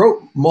mean, you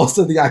wrote most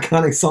of the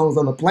iconic songs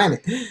on the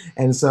planet.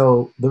 And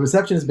so the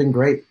reception has been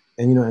great.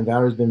 And, you know, and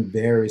Valerie's been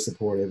very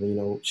supportive. And, you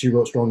know, she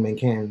wrote Strong Man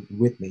Can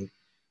with me.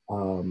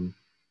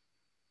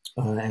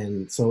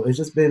 And so it's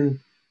just been,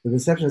 the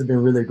reception has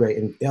been really great.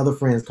 And other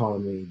friends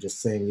calling me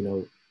just saying, you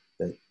know,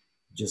 that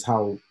just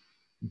how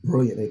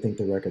brilliant they think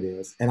the record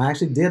is. And I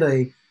actually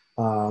did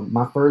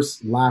my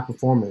first live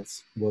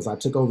performance was I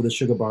took over the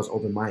Sugar Bars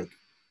open mic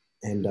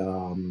and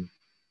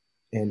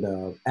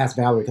asked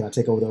Valerie, can I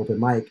take over the open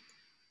mic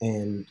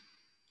and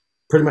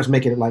pretty much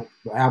make it like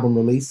the album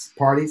release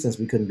party since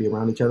we couldn't be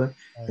around each other.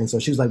 Right. And so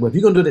she was like, well, if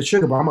you're going to do the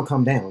Sugar Bar, I'm going to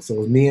come down. So it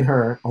was me and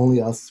her,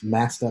 only us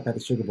masked up at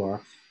the Sugar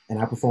Bar. And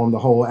I performed the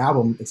whole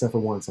album except for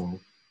one song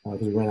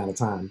because we ran out of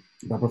time.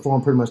 But I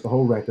performed pretty much the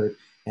whole record.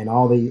 And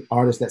all the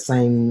artists that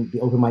sang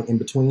the open mic in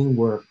between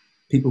were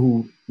people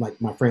who,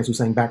 like my friends who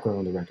sang background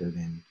on the record.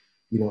 And,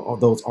 you know, all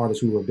those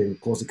artists who have been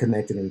closely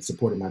connected and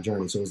supported my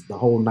journey. So the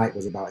whole night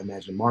was about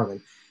Imagining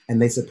Marvin.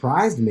 And they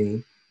surprised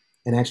me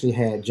and actually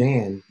had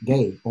Jan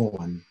Gay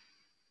on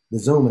the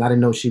Zoom, and I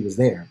didn't know she was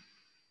there.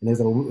 And there's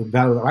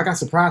Valerie, I got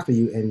surprised for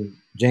you. And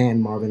Jan,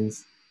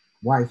 Marvin's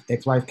wife,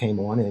 ex-wife, came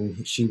on,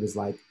 and she was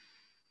like,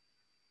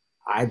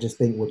 I just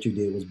think what you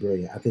did was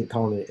brilliant. I think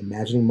calling it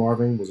Imagining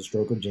Marvin was a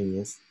stroke of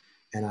genius.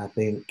 And I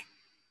think,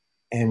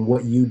 and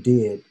what you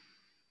did,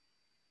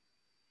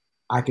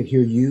 I could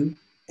hear you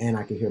and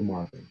I could hear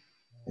Marvin.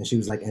 And she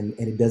was like, and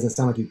it doesn't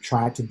sound like you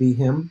tried to be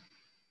him,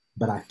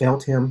 but I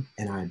felt him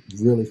and I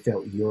really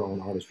felt your own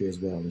artistry as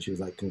well. And she was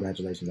like,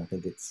 congratulations. I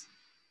think it's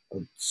a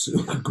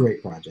super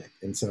great project.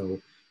 And so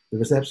the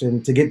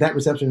reception, to get that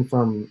reception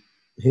from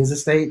his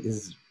estate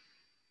is,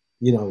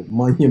 you know,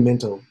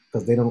 monumental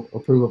because they don't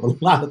approve of a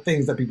lot of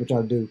things that people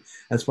try to do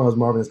as far as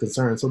Marvin is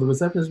concerned. So the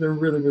reception has been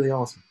really, really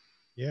awesome.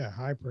 Yeah,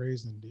 high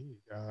praise indeed.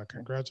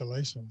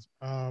 Congratulations.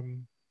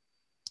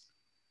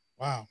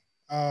 Wow.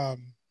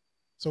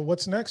 So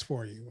what's next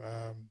for you?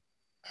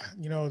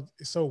 You know,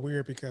 it's so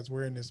weird because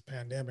we're in this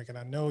pandemic, and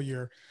I know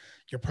you're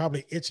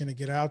probably itching to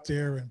get out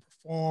there and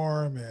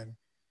perform and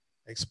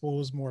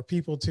expose more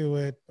people to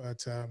it.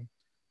 But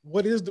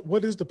what is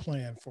the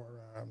plan for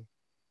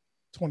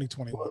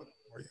 2021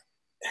 for you?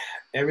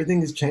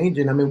 Everything is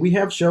changing. I mean, we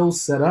have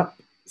shows set up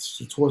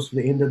towards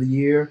the end of the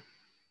year,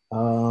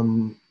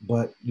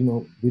 but you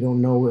know, we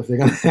don't know if they're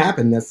going to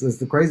happen. That's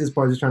the craziest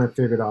part, is trying to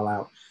figure it all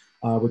out.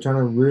 We're trying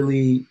to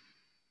really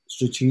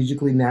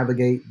strategically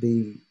navigate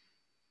the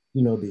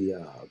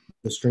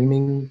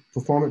streaming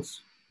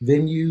performance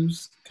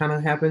venues kind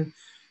of happen.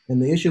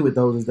 And the issue with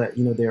those is that,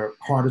 you know, they're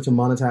harder to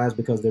monetize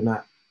because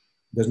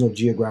there's no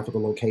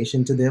geographical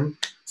location to them.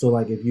 So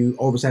like if you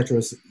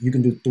oversaturate, you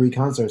can do 3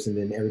 concerts and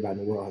then everybody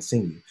in the world has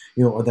seen you,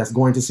 you know, or that's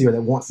going to see or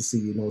that wants to see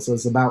you, you know. So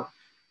it's about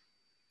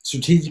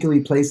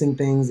strategically placing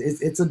things.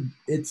 It's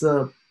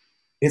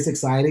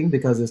exciting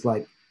because it's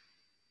like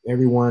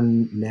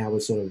everyone now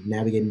is sort of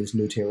navigating this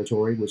new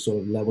territory, which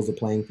sort of levels the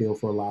playing field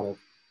for a lot of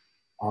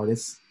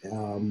artists.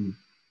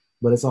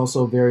 But it's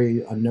also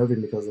very unnerving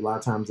because a lot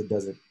of times it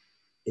doesn't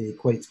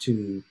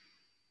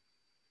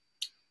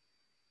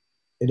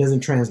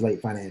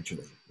translate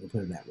financially, we'll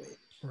put it that way.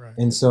 Right.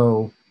 And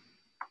so,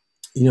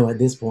 you know, at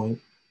this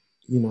point,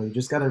 you know,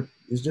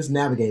 it's just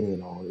navigating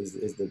it all is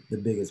the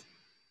biggest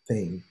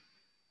thing.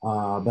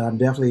 But I'm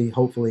definitely,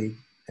 hopefully,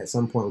 at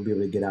some point we'll be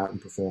able to get out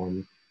and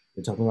perform.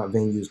 We're talking about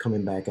venues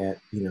coming back at,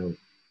 you know,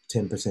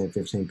 10%,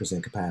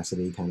 15%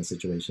 capacity kind of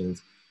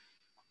situations,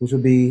 which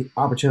would be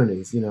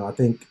opportunities. You know, I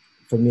think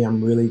for me,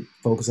 I'm really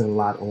focusing a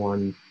lot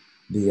on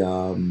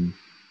the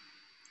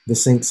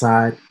sync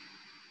side,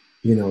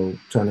 you know,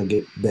 trying to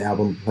get the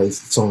album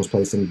placed, songs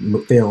placed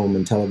in film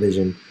and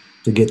television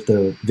to get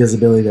the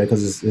visibility there,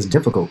 because it's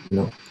difficult, you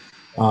know,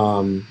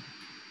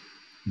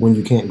 when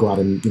you can't go out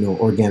and, you know,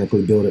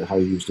 organically build it how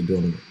you're used to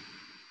building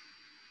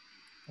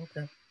it.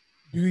 Okay.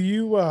 Do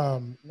you,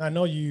 I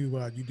know you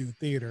do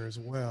theater as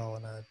well,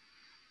 and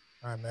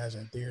I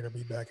imagine theater will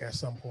be back at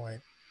some point.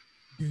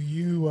 Do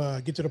you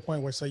get to the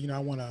point where, say, you know, I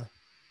want to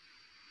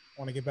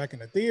get back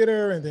into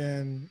theater, and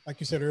then, like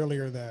you said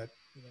earlier, that,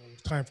 you know,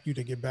 it's time for you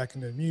to get back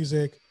into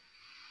music.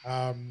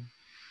 It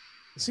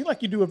seems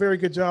like you do a very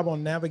good job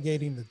on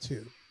navigating the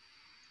two.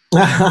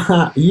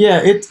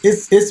 Yeah,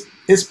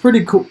 it's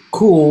pretty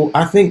cool.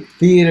 I think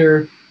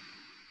theater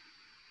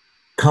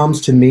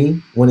comes to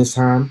me when it's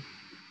time.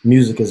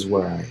 Music is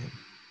where I am.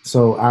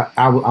 So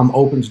I'm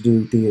open to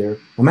do theater.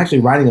 I'm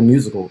actually writing a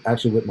musical,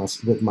 actually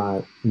with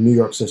my New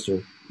York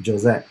sister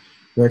Josette.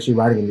 We're actually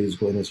writing a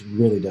musical, and it's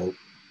really dope.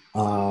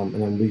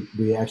 And then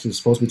we actually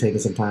supposed to be taking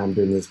some time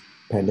during this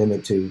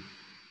pandemic to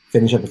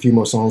finish up a few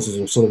more songs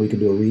so that we can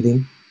do a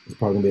reading. It's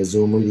probably gonna be a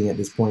Zoom reading at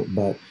this point,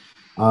 but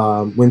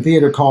when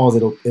theater calls,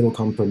 it'll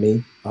come for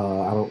me.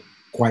 I don't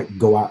quite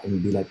go out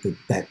and be like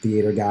that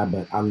theater guy,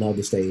 but I love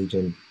the stage,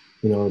 and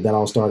you know that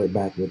all started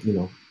back with, you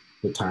know,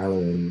 with Tyler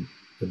and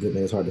A Good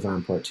Man Is Hard to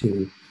Find Part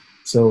 2.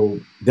 So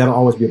that'll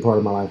always be a part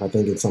of my life, I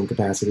think, in some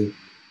capacity.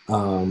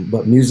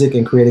 But music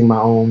and creating my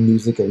own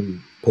music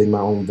and putting my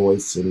own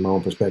voice and my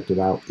own perspective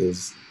out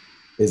is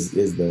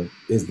the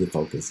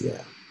focus.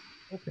 Yeah.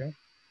 Okay.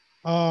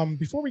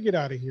 Before we get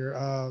out of here,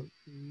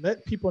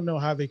 let people know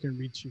how they can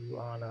reach you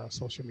on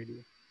social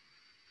media.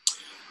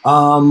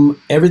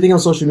 Everything on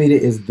social media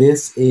is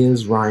This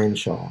Is Ryan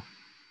Shaw.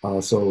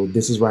 So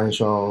This Is Ryan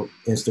Shaw,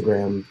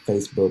 Instagram,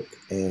 Facebook,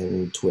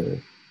 and Twitter.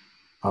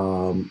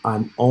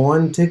 I'm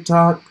on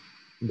TikTok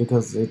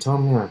because they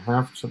told me I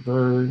have to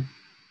be,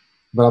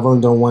 but I've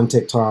only done one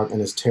TikTok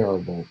and it's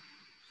terrible.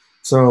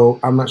 So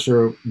I'm not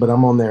sure, but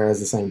I'm on there as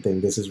the same thing.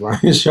 This is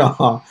Ryan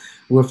Shaw.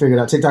 We'll figure it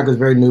out. TikTok is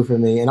very new for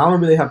me, and I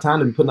don't really have time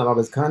to be putting out all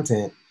this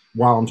content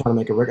while I'm trying to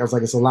make a record. I was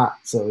like, it's a lot.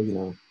 So,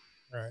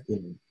 Right.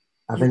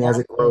 I think as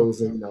it grows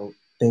and,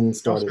 things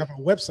started. You also have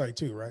a website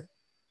too, right?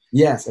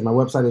 Yes, and my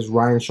website is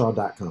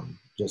ryanshaw.com.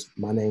 Just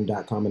my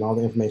name.com, and all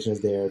the information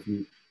is there. If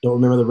you don't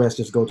remember the rest,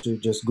 just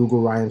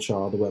Google Ryan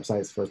Shaw. The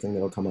website is the first thing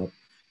that'll come up,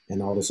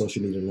 and all the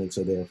social media links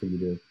are there for you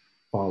to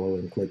follow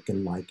and click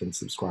and like and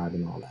subscribe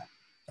and all that.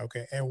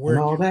 Okay, and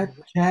all that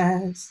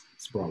jazz.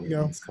 It's Broadway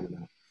things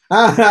coming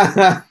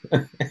out.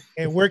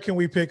 And where can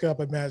we pick up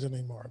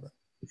Imagining Marvin?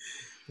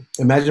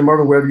 Imagining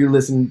Marvin, wherever you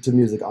listen to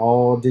music,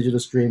 all digital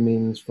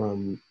streamings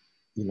from,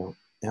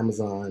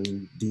 Amazon,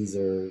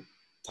 Deezer,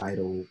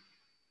 Tidal,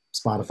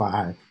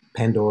 Spotify,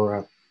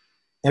 Pandora,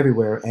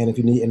 everywhere. And if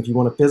you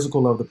want a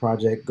physical of the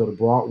project, go to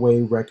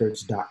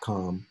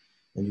BroadwayRecords.com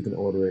and you can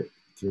order it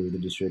through the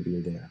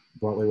distributor there.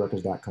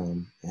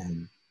 BroadwayRecords.com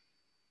and.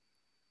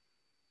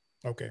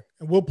 Okay,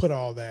 and we'll put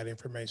all that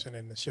information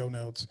in the show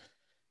notes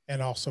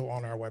and also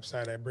on our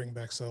website at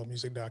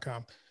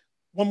bringbacksoulmusic.com.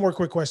 One more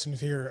quick question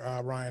here,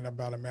 Ryan,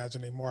 about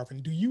Imagining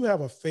Marvin. Do you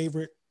have a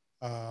favorite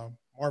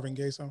Marvin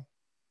Gaye song?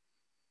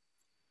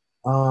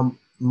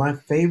 My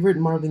favorite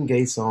Marvin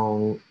Gaye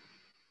song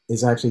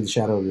is actually The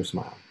Shadow of Your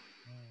Smile.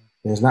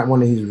 And it's not one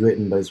that he's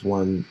written, but it's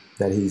one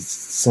that he's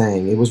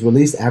sang. It was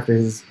released after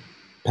his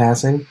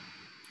passing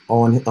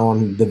on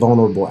the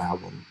Vulnerable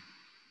album.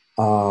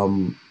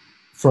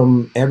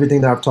 From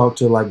everything that I've talked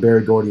to like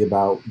Barry Gordy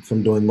about,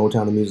 from doing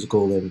Motown the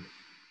musical and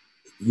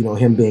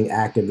him being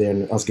active there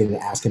and us getting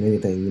to ask him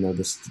anything,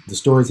 the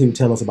stories he would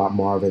tell us about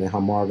Marvin and how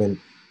Marvin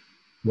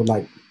would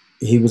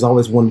he was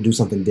always wanting to do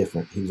something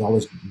different. He was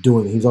always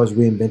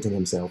reinventing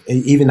himself,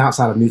 even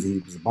outside of music. He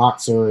was a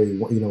boxer, he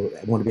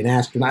wanted to be an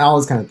astronaut, all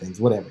those kind of things,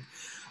 whatever.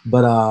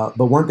 But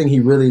one thing he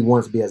really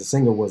wanted to be as a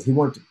singer was he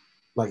wanted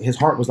to, his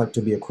heart was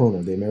to be a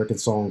crooner, the American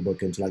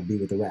Songbook, and to be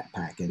with the Rat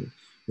Pack and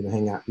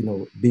hang out,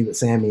 be with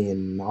Sammy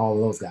and all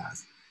of those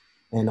guys,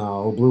 and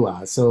Old Blue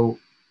Eyes. So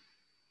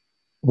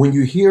when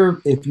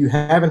if you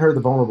haven't heard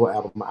the Vulnerable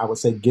album, I would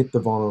say get the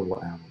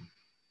Vulnerable album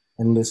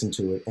and listen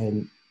to it.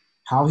 And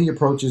how he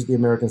approaches the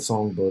American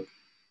Songbook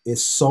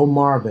is so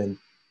Marvin,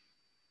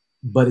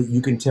 but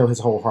you can tell his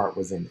whole heart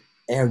was in it.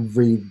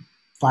 Every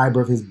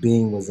fiber of his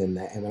being was in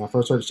that. And when I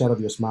first heard Shadow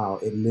of Your Smile,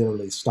 it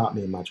literally stopped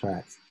me in my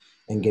tracks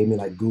and gave me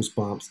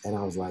goosebumps, and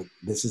I was like,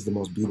 this is the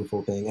most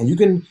beautiful thing. And you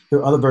can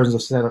hear other versions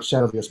of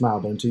Shadow of Your Smile,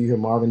 but until you hear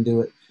Marvin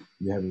do it,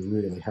 you haven't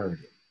really heard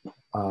it.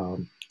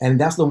 And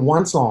that's the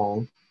one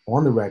song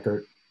on the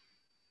record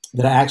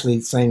that I actually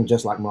sang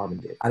just like Marvin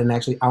did. I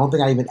don't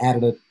think I even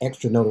added an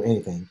extra note or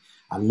anything.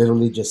 I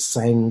literally just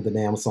sang the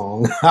damn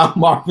song, how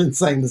Marvin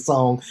sang the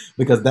song,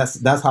 because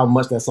that's how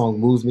much that song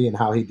moves me and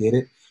how he did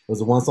it. It was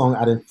the one song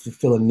I didn't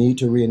feel a need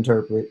to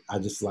reinterpret. I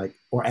just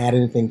or add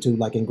anything to,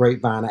 in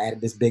Grapevine, I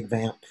added this big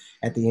vamp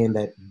at the end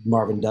that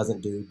Marvin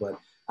doesn't do, but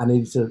I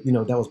needed to,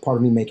 that was part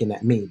of me making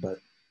that me. But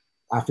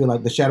I feel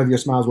like The Shadow of Your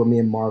Smile is where me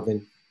and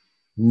Marvin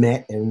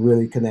met and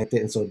really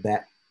connected. And so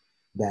that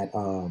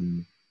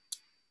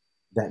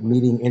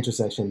meeting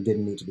intersection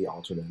didn't need to be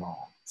altered at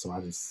all. So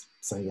I just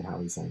sang it how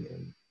he sang it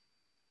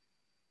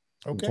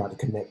and tried to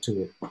connect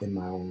to it in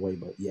my own way.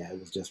 But yeah, it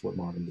was just what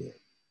Marvin did.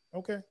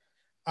 Okay.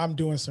 I'm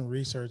doing some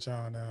research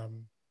on,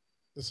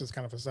 this is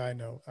kind of a side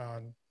note,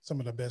 on some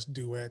of the best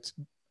duets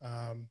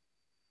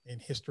in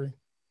history,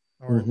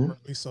 or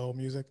at least soul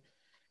music.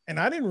 And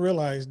I didn't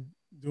realize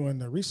doing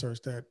the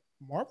research that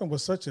Marvin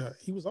was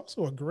he was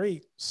also a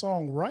great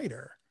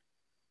songwriter.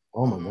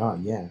 Oh my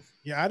God, yes.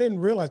 Yeah, I didn't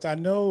realize. I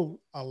know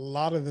a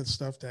lot of the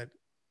stuff that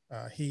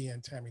he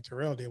and Tammy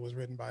Terrell did was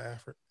written by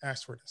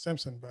Ashford and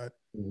Simpson, but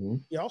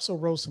he also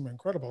wrote some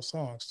incredible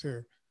songs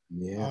too.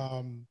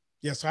 Yeah.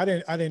 So I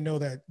didn't know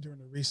that during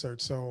the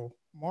research. So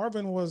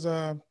Marvin was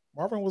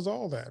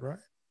all that, right?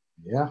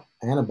 Yeah,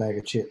 and a bag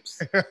of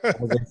chips, as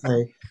they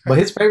say. But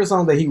his favorite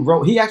song that he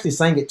wrote, he actually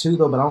sang it too,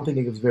 though, but I don't think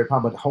it was very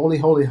popular. But Holy,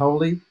 Holy,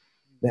 Holy,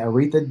 that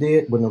Aretha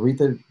did, when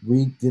Aretha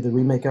did the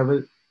remake of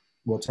it,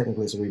 well,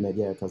 technically it's a remake,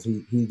 yeah, because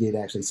he did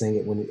actually sing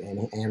it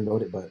and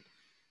wrote it, but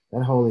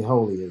that Holy,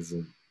 Holy is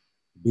a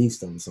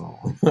beast of a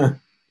song. Yeah.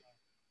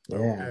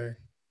 Okay.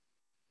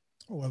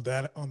 Well,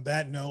 on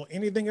that note,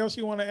 anything else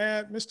you want to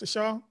add, Mr.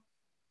 Shaw?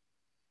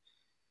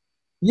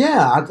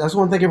 Yeah, I just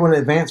want to thank everyone in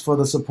advance for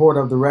the support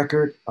of the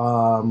record.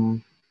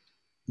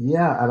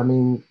 Yeah, and I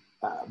mean,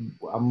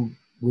 I'm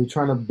we're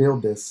trying to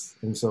build this.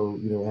 And so,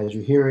 you know, as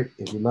you hear it,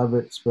 if you love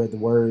it, spread the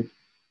word.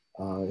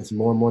 It's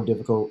more and more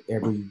difficult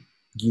every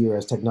year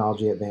as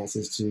technology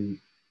advances to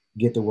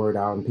get the word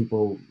out. And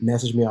people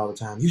message me all the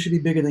time. You should be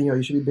bigger than you are.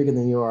 You should be bigger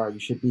than you are. You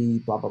should be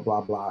blah, blah,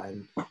 blah, blah.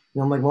 And you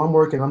know, I'm like, well, I'm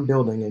working, I'm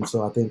building. And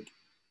so I think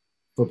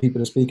for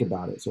people to speak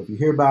about it. So if you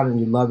hear about it and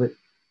you love it,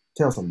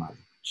 tell somebody,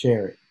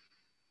 share it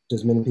to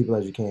as many people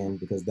as you can,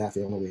 because that's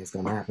the only way it's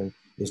going to happen,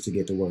 is to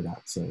get the word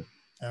out. So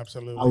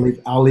absolutely,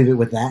 I'll leave it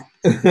with that.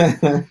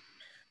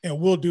 And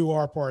we'll do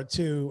our part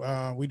too.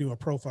 We do a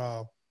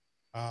profile.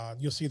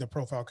 You'll see the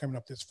profile coming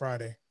up this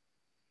Friday.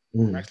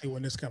 Actually,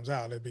 when this comes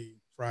out, it'll be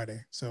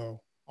Friday. So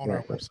on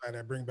our website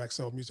at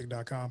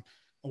bringbacksoulmusic.com.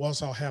 We'll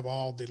also have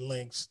all the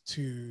links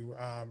to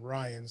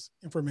Ryan's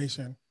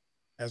information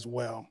as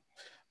well.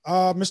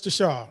 Mr.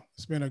 Shaw,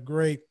 it's been a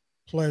great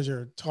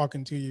pleasure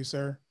talking to you,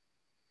 sir.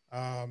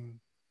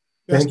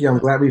 Thank you. I'm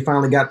glad we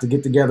finally got to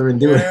get together and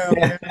do it.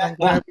 Man, I'm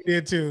glad we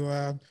did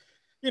too.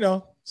 You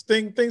know,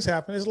 things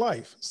happen. It's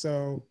life.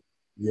 So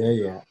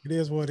yeah, it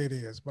is what it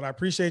is. But I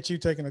appreciate you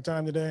taking the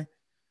time today.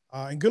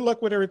 And good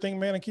luck with everything,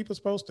 man, and keep us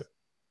posted.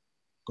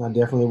 I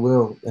definitely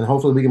will. And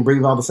hopefully we can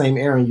breathe all the same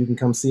air and you can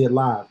come see it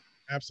live.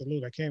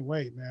 Absolutely. I can't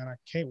wait, man. I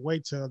can't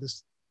wait till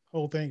this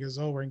whole thing is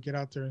over and get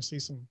out there and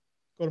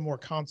go to more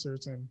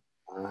concerts and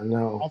I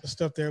know all the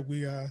stuff that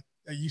we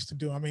used to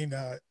do. I mean,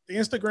 the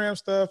Instagram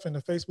stuff and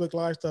the Facebook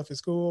Live stuff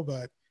is cool,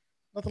 but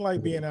nothing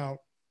like being out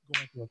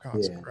going to a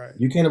concert, right?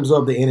 You can't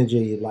absorb the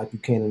energy like you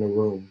can in a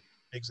room.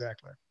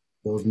 Exactly.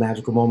 Those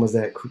magical moments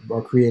that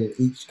are created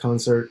each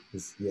concert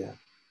is, yeah.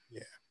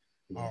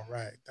 All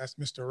right. That's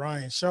Mr.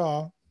 Ryan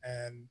Shaw,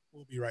 and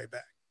we'll be right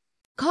back.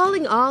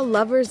 Calling all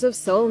lovers of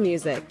soul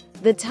music.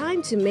 The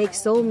time to make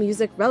soul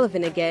music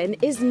relevant again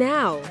is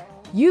now.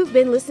 You've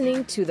been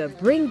listening to the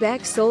Bring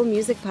Back Soul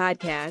Music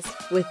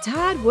podcast with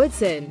Todd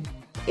Woodson.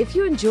 If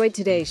you enjoyed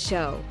today's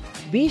show,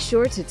 be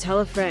sure to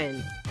tell a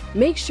friend.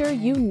 Make sure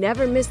you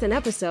never miss an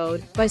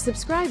episode by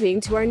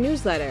subscribing to our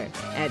newsletter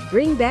at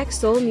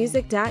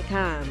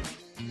bringbacksoulmusic.com.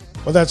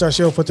 Well, that's our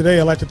show for today.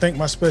 I'd like to thank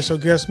my special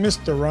guest,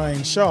 Mr.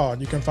 Ryan Shaw.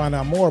 You can find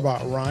out more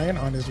about Ryan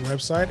on his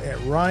website at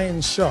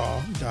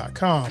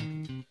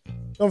ryanshaw.com.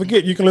 Don't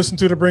forget, you can listen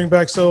to the Bring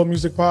Back Soul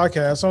Music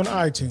podcast on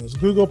iTunes,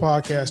 Google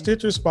Podcasts,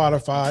 Stitcher,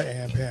 Spotify,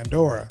 and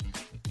Pandora.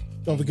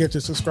 Don't forget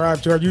to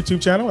subscribe to our YouTube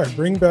channel at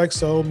Bring Back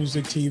Soul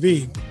Music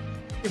TV.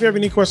 If you have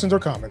any questions or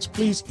comments,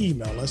 please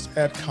email us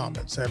at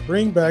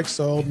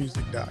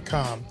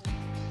comments@bringbacksoulmusic.com.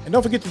 And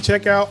don't forget to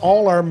check out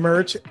all our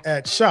merch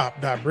at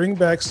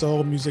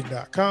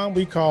shop.bringbacksoulmusic.com.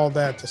 We call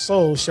that the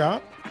Soul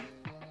Shop.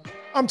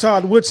 I'm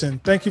Todd Woodson.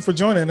 Thank you for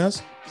joining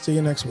us. See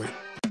you next week.